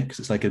to admit, because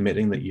it's like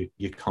admitting that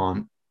you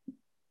can't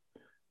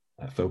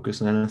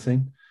focus on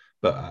anything.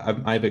 But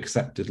I've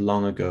accepted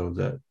long ago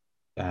that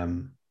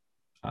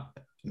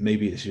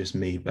maybe it's just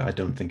me, but I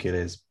don't think it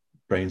is.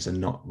 Brains are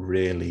not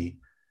really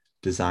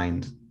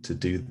designed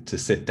to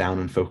sit down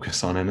and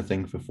focus on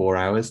anything for 4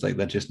 hours. Like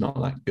they're just not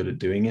that good at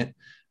doing it.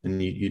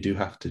 And you do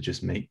have to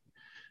just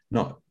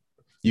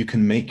you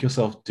can make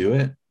yourself do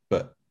it,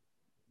 but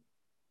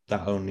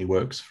that only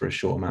works for a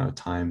short amount of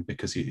time,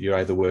 because you're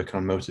either working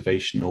on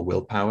motivation or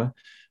willpower,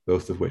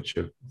 both of which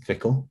are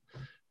fickle.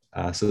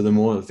 So the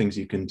more things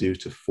you can do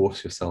to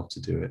force yourself to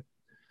do it,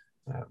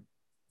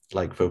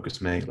 like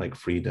Focusmate, like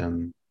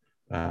Freedom,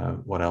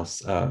 what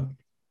else? I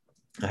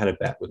had a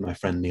bet with my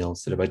friend Neil,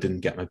 that if I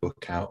didn't get my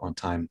book out on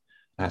time,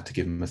 I had to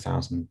give him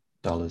 $1,000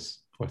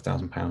 or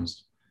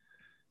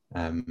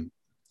 £1,000.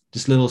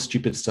 Just little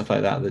stupid stuff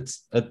like that.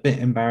 That's a bit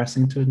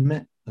embarrassing to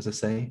admit, as I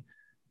say,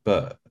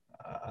 but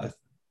I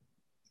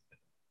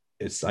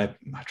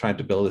tried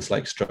to build this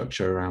like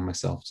structure around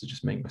myself to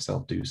just make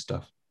myself do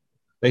stuff.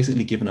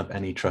 Basically giving up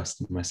any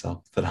trust in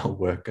myself that I'll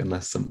work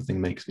unless something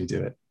makes me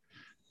do it.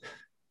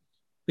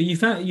 But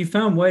you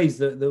found ways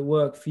that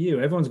work for you.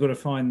 Everyone's got to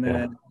find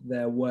Yeah.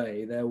 their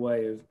way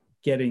of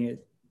getting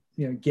it,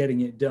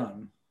 getting it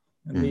done.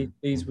 And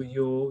these Mm.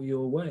 were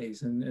your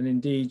ways, and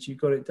indeed you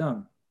got it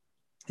done.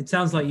 It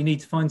sounds like you need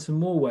to find some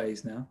more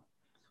ways now,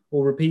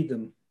 or repeat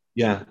them.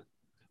 Yeah.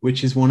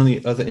 Which is one of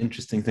the other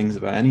interesting things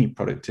about any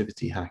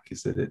productivity hack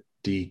is that it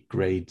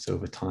degrades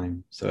over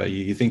time. So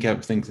you think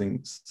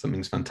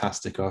something's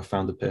fantastic, or I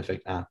found the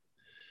perfect app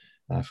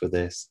for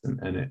this,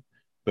 and it,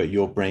 but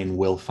your brain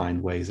will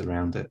find ways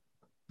around it,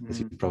 as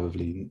you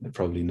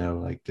probably know.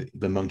 Like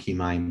the monkey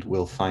mind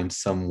will find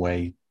some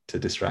way to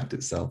distract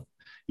itself,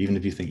 even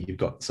if you think you've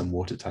got some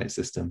watertight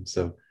system.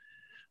 So,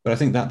 but I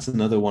think that's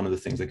another one of the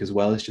things, like as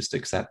well as just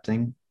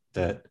accepting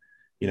that,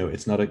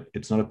 it's not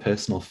a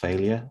personal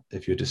failure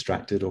if you're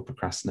distracted or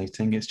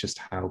procrastinating. It's just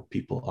how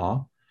people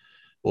are.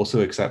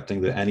 Also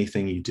accepting that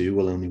anything you do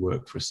will only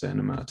work for a certain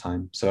amount of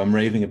time. So I'm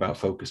raving about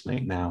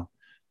Focusmate now,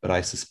 but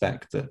I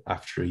suspect that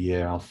after a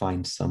year I'll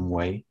find some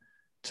way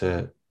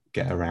to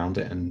get around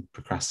it and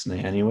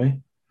procrastinate anyway.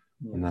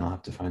 Yeah. And then I'll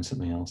have to find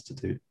something else to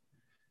do.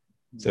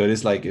 Yeah. So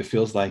it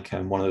feels like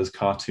one of those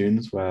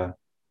cartoons where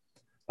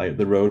like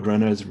the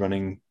roadrunner is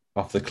running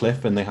off the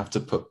cliff and they have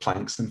to put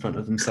planks in front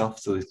of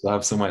themselves so they still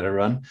have somewhere to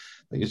run.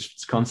 Like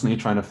it's constantly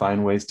trying to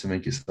find ways to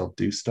make yourself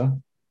do stuff.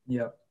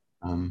 Yeah.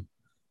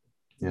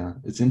 Yeah,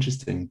 it's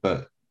interesting,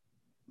 but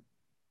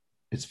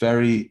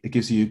it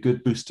gives you a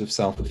good boost of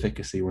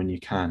self-efficacy when you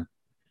can.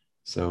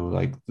 So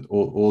like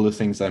all the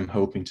things I'm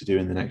hoping to do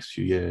in the next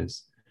few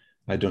years,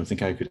 I don't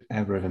think I could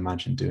ever have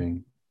imagined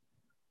doing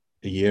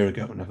a year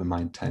ago, never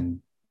mind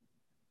 10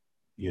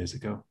 years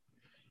ago.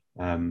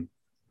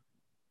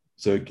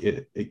 So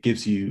it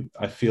gives you,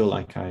 I feel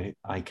like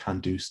I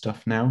can do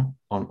stuff now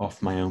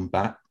off my own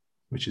bat,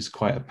 which is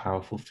quite a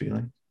powerful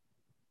feeling.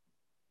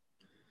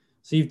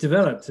 So you've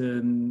developed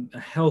a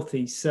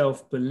healthy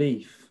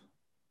self-belief.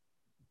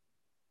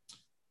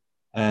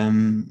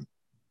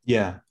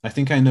 Yeah, I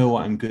think I know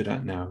what I'm good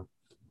at now,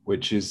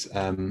 which is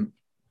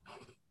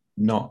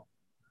not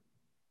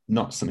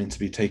something to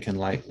be taken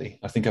lightly.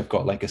 I think I've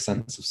got like a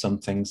sense of some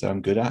things that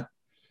I'm good at,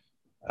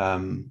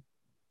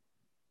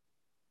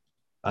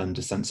 and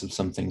a sense of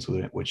some things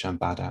which I'm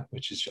bad at,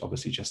 which is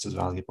obviously just as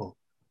valuable.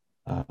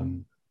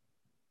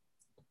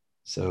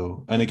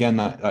 So, and again,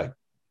 I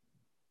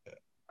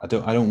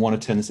don't want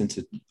to turn this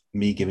into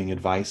me giving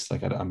advice,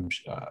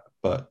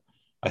 but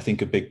I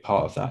think a big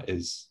part of that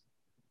is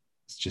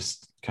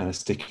just kind of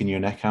sticking your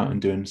neck out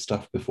and doing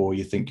stuff before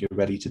you think you're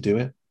ready to do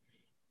it.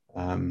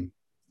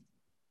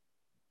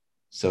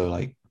 So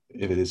like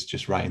if it is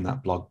just writing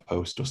that blog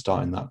post or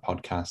starting that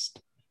podcast,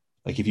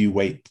 like if you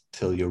wait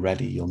till you're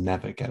ready, you'll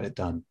never get it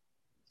done.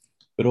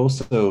 But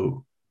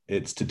also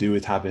it's to do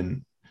with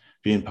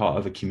being part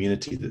of a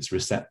community that's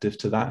receptive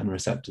to that and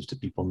receptive to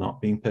people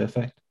not being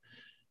perfect.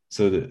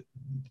 So that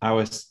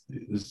our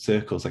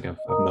circles, like I've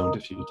known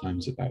a few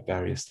times about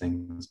various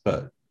things,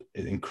 but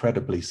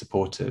incredibly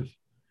supportive.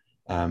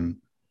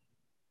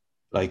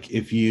 Like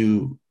if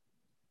you're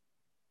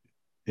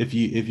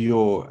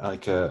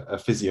like a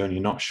physio and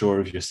you're not sure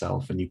of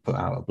yourself and you put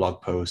out a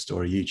blog post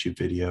or a YouTube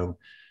video,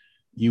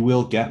 you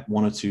will get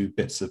one or two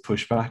bits of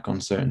pushback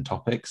on certain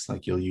topics,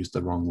 like you'll use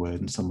the wrong word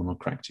and someone will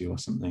correct you or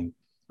something.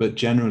 But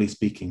generally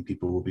speaking,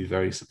 people will be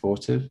very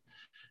supportive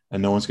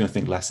and no one's going to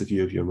think less of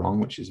you if you're wrong,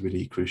 which is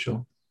really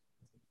crucial.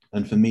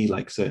 And for me,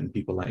 like certain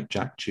people like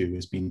Jack Chu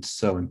has been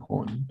so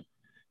important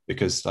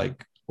because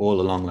like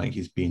all along, like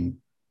he's been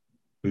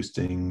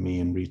boosting me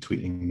and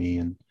retweeting me.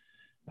 And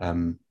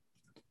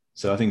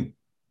so I think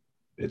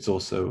it's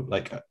also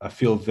like, I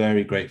feel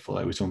very grateful.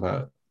 Like we were talking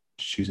about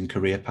choosing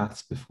career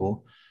paths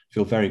before. I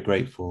feel very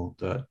grateful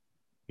that,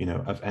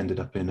 I've ended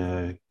up in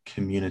a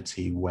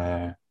community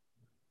where,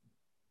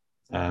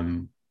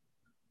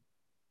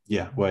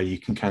 where you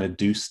can kind of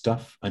do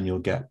stuff and you'll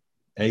get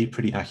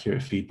pretty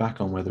accurate feedback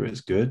on whether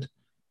it's good,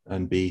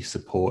 and B,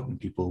 support, and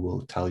people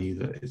will tell you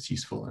that it's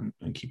useful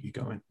and keep you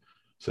going.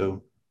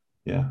 So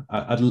yeah,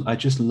 I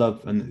just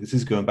love, and this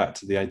is going back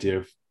to the idea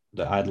of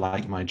that I'd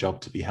like my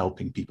job to be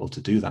helping people to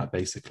do that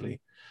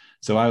basically.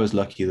 So I was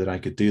lucky that I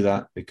could do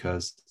that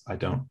because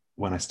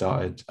when I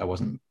started, I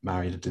wasn't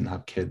married, I didn't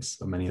have kids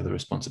or many other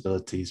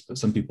responsibilities, but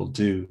some people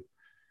do,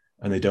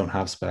 and they don't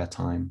have spare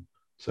time.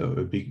 So it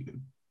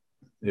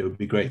would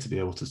be great to be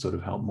able to sort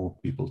of help more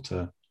people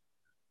to,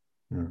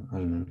 I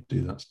don't know,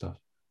 do that stuff.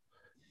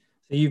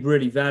 So you've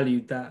really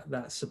valued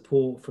that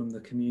support from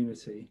the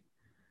community,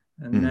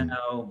 and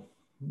now,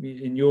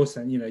 in your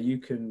sense, you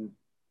can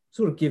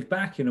sort of give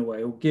back in a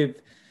way, or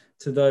give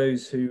to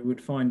those who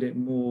would find it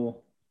more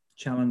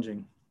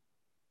challenging.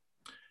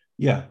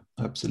 Yeah,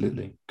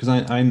 absolutely. Because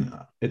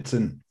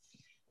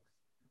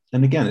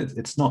and again,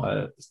 it's not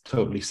a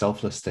totally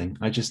selfless thing.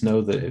 I just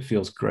know that it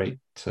feels great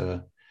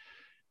to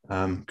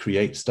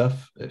create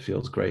stuff. It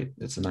feels great.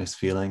 It's a nice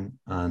feeling,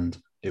 and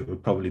it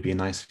would probably be a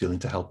nice feeling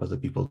to help other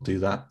people do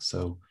that.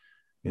 So,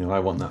 I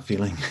want that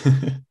feeling.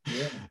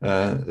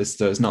 Yeah.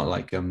 It's not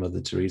like Mother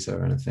Teresa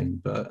or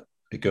anything, but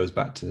it goes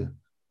back to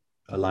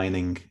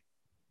aligning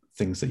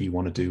things that you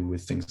want to do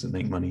with things that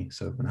make money.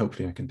 So, and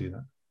hopefully I can do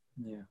that.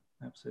 Yeah,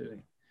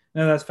 absolutely.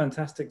 No, that's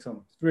fantastic,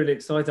 Tom. It's really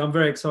exciting. I'm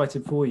very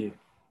excited for you.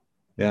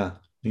 Yeah,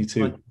 me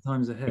too.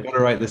 Times I ahead. got to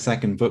write the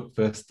second book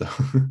first, though,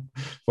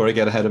 before I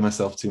get ahead of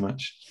myself too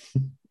much.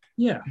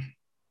 Yeah,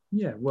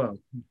 yeah. Well,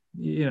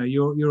 you know,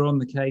 you're on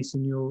the case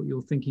and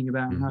you're thinking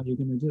about how you're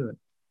going to do it.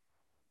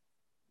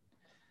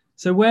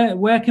 So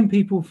where can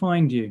people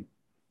find you?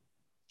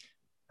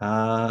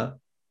 At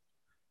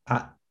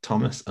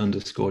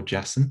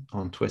Thomas_Jesson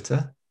on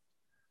Twitter.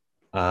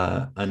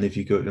 And if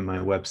you go to my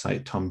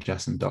website,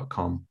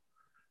 tomjesson.com,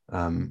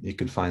 you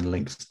can find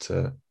links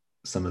to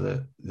some of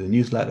the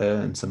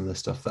newsletter and some of the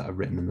stuff that I've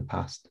written in the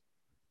past.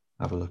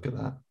 Have a look at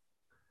that.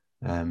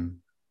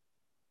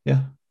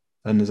 Yeah.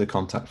 And there's a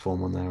contact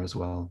form on there as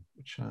well,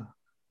 which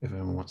if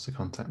anyone wants to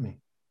contact me.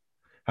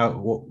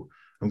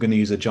 I'm going to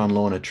use a John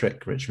Lorna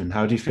trick, Richmond.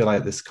 How do you feel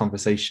like this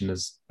conversation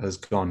has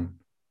gone?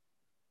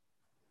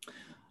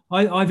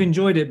 I've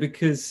enjoyed it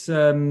because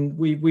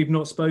we've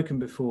not spoken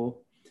before.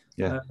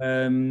 Yeah.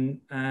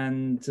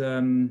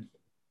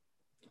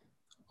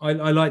 I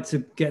like to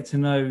get to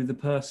know the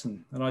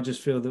person, and I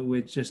just feel that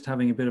we're just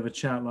having a bit of a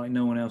chat like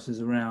no one else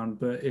is around.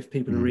 But if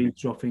people are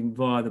eavesdropping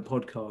via the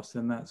podcast,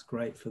 then that's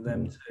great for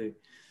them too.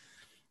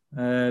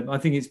 I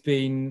think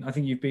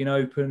you've been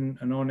open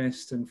and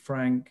honest and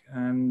frank,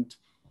 and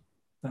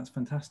that's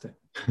fantastic.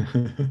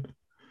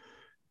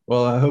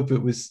 Well, I hope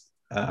it was.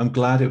 I'm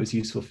glad it was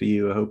useful for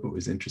you. I hope it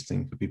was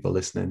interesting for people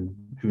listening.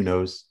 Who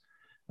knows?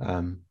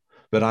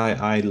 But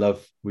I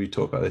love. We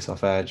talked about this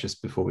off air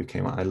just before we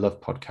came out. I love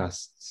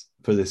podcasts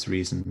for this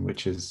reason,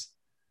 which is,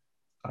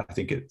 I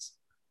think it's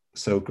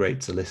so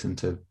great to listen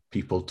to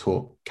people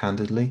talk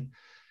candidly.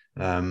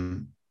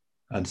 And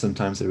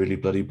sometimes they're really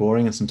bloody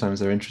boring, and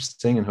sometimes they're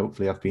interesting. And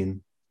hopefully, I've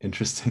been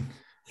interesting.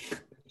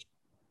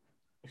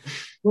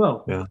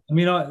 Well, yeah. I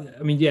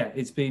mean, yeah,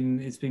 it's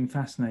been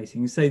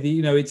fascinating. You say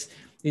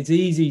it's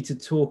easy to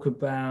talk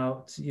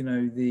about,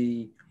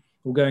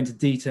 or go into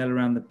detail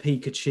around the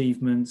peak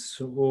achievements,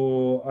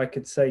 or I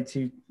could say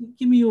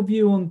give me your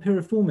view on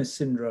piriformis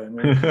syndrome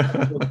or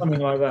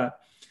something like that.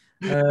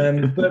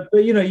 But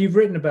you've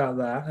written about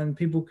that, and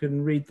people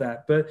can read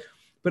that.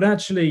 But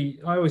actually,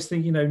 I always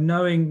think,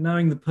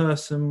 knowing the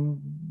person,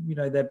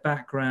 their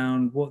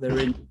background, what they're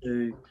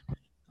into,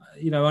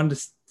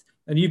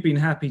 and you've been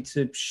happy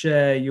to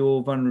share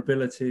your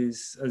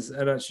vulnerabilities,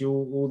 and actually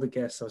all the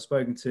guests I've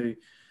spoken to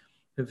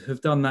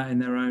have done that in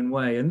their own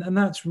way, and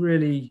that's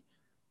really,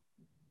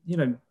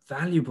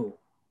 valuable,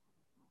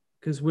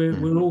 because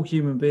we're all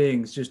human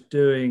beings just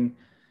doing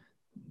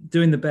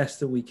the best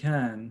that we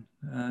can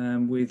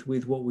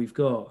with what we've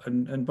got,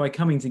 and by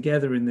coming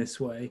together in this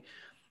way,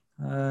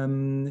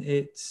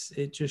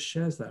 it just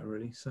shares that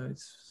really. So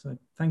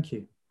thank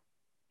you.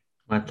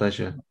 My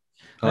pleasure.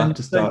 I'll have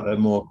to start a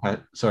more.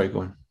 Sorry,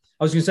 go on.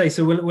 I was going to say,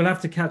 so we'll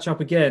have to catch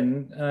up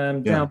again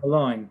down the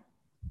line.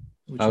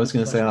 I was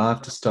going to say I'll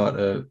have to start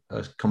a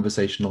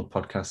conversational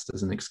podcast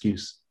as an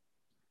excuse.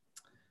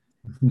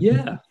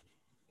 Yeah.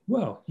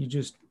 Well, you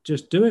just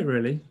do it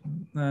really.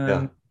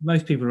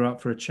 Most people are up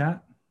for a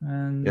chat,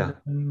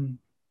 and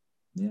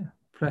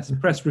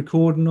press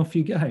record and off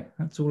you go.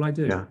 That's all I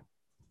do.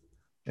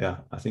 Yeah.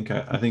 I think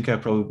I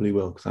probably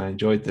will, because I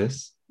enjoyed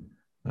this,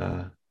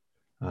 and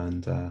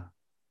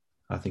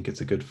I think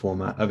it's a good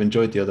format. I've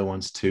enjoyed the other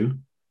ones too.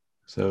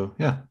 So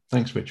yeah,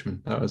 thanks,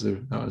 Richmond. That was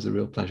a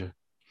real pleasure.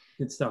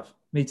 Good stuff.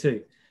 Me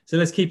too. So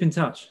let's keep in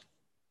touch.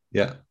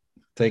 Yeah.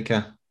 Take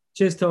care.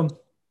 Cheers, Tom.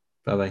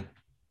 Bye-bye.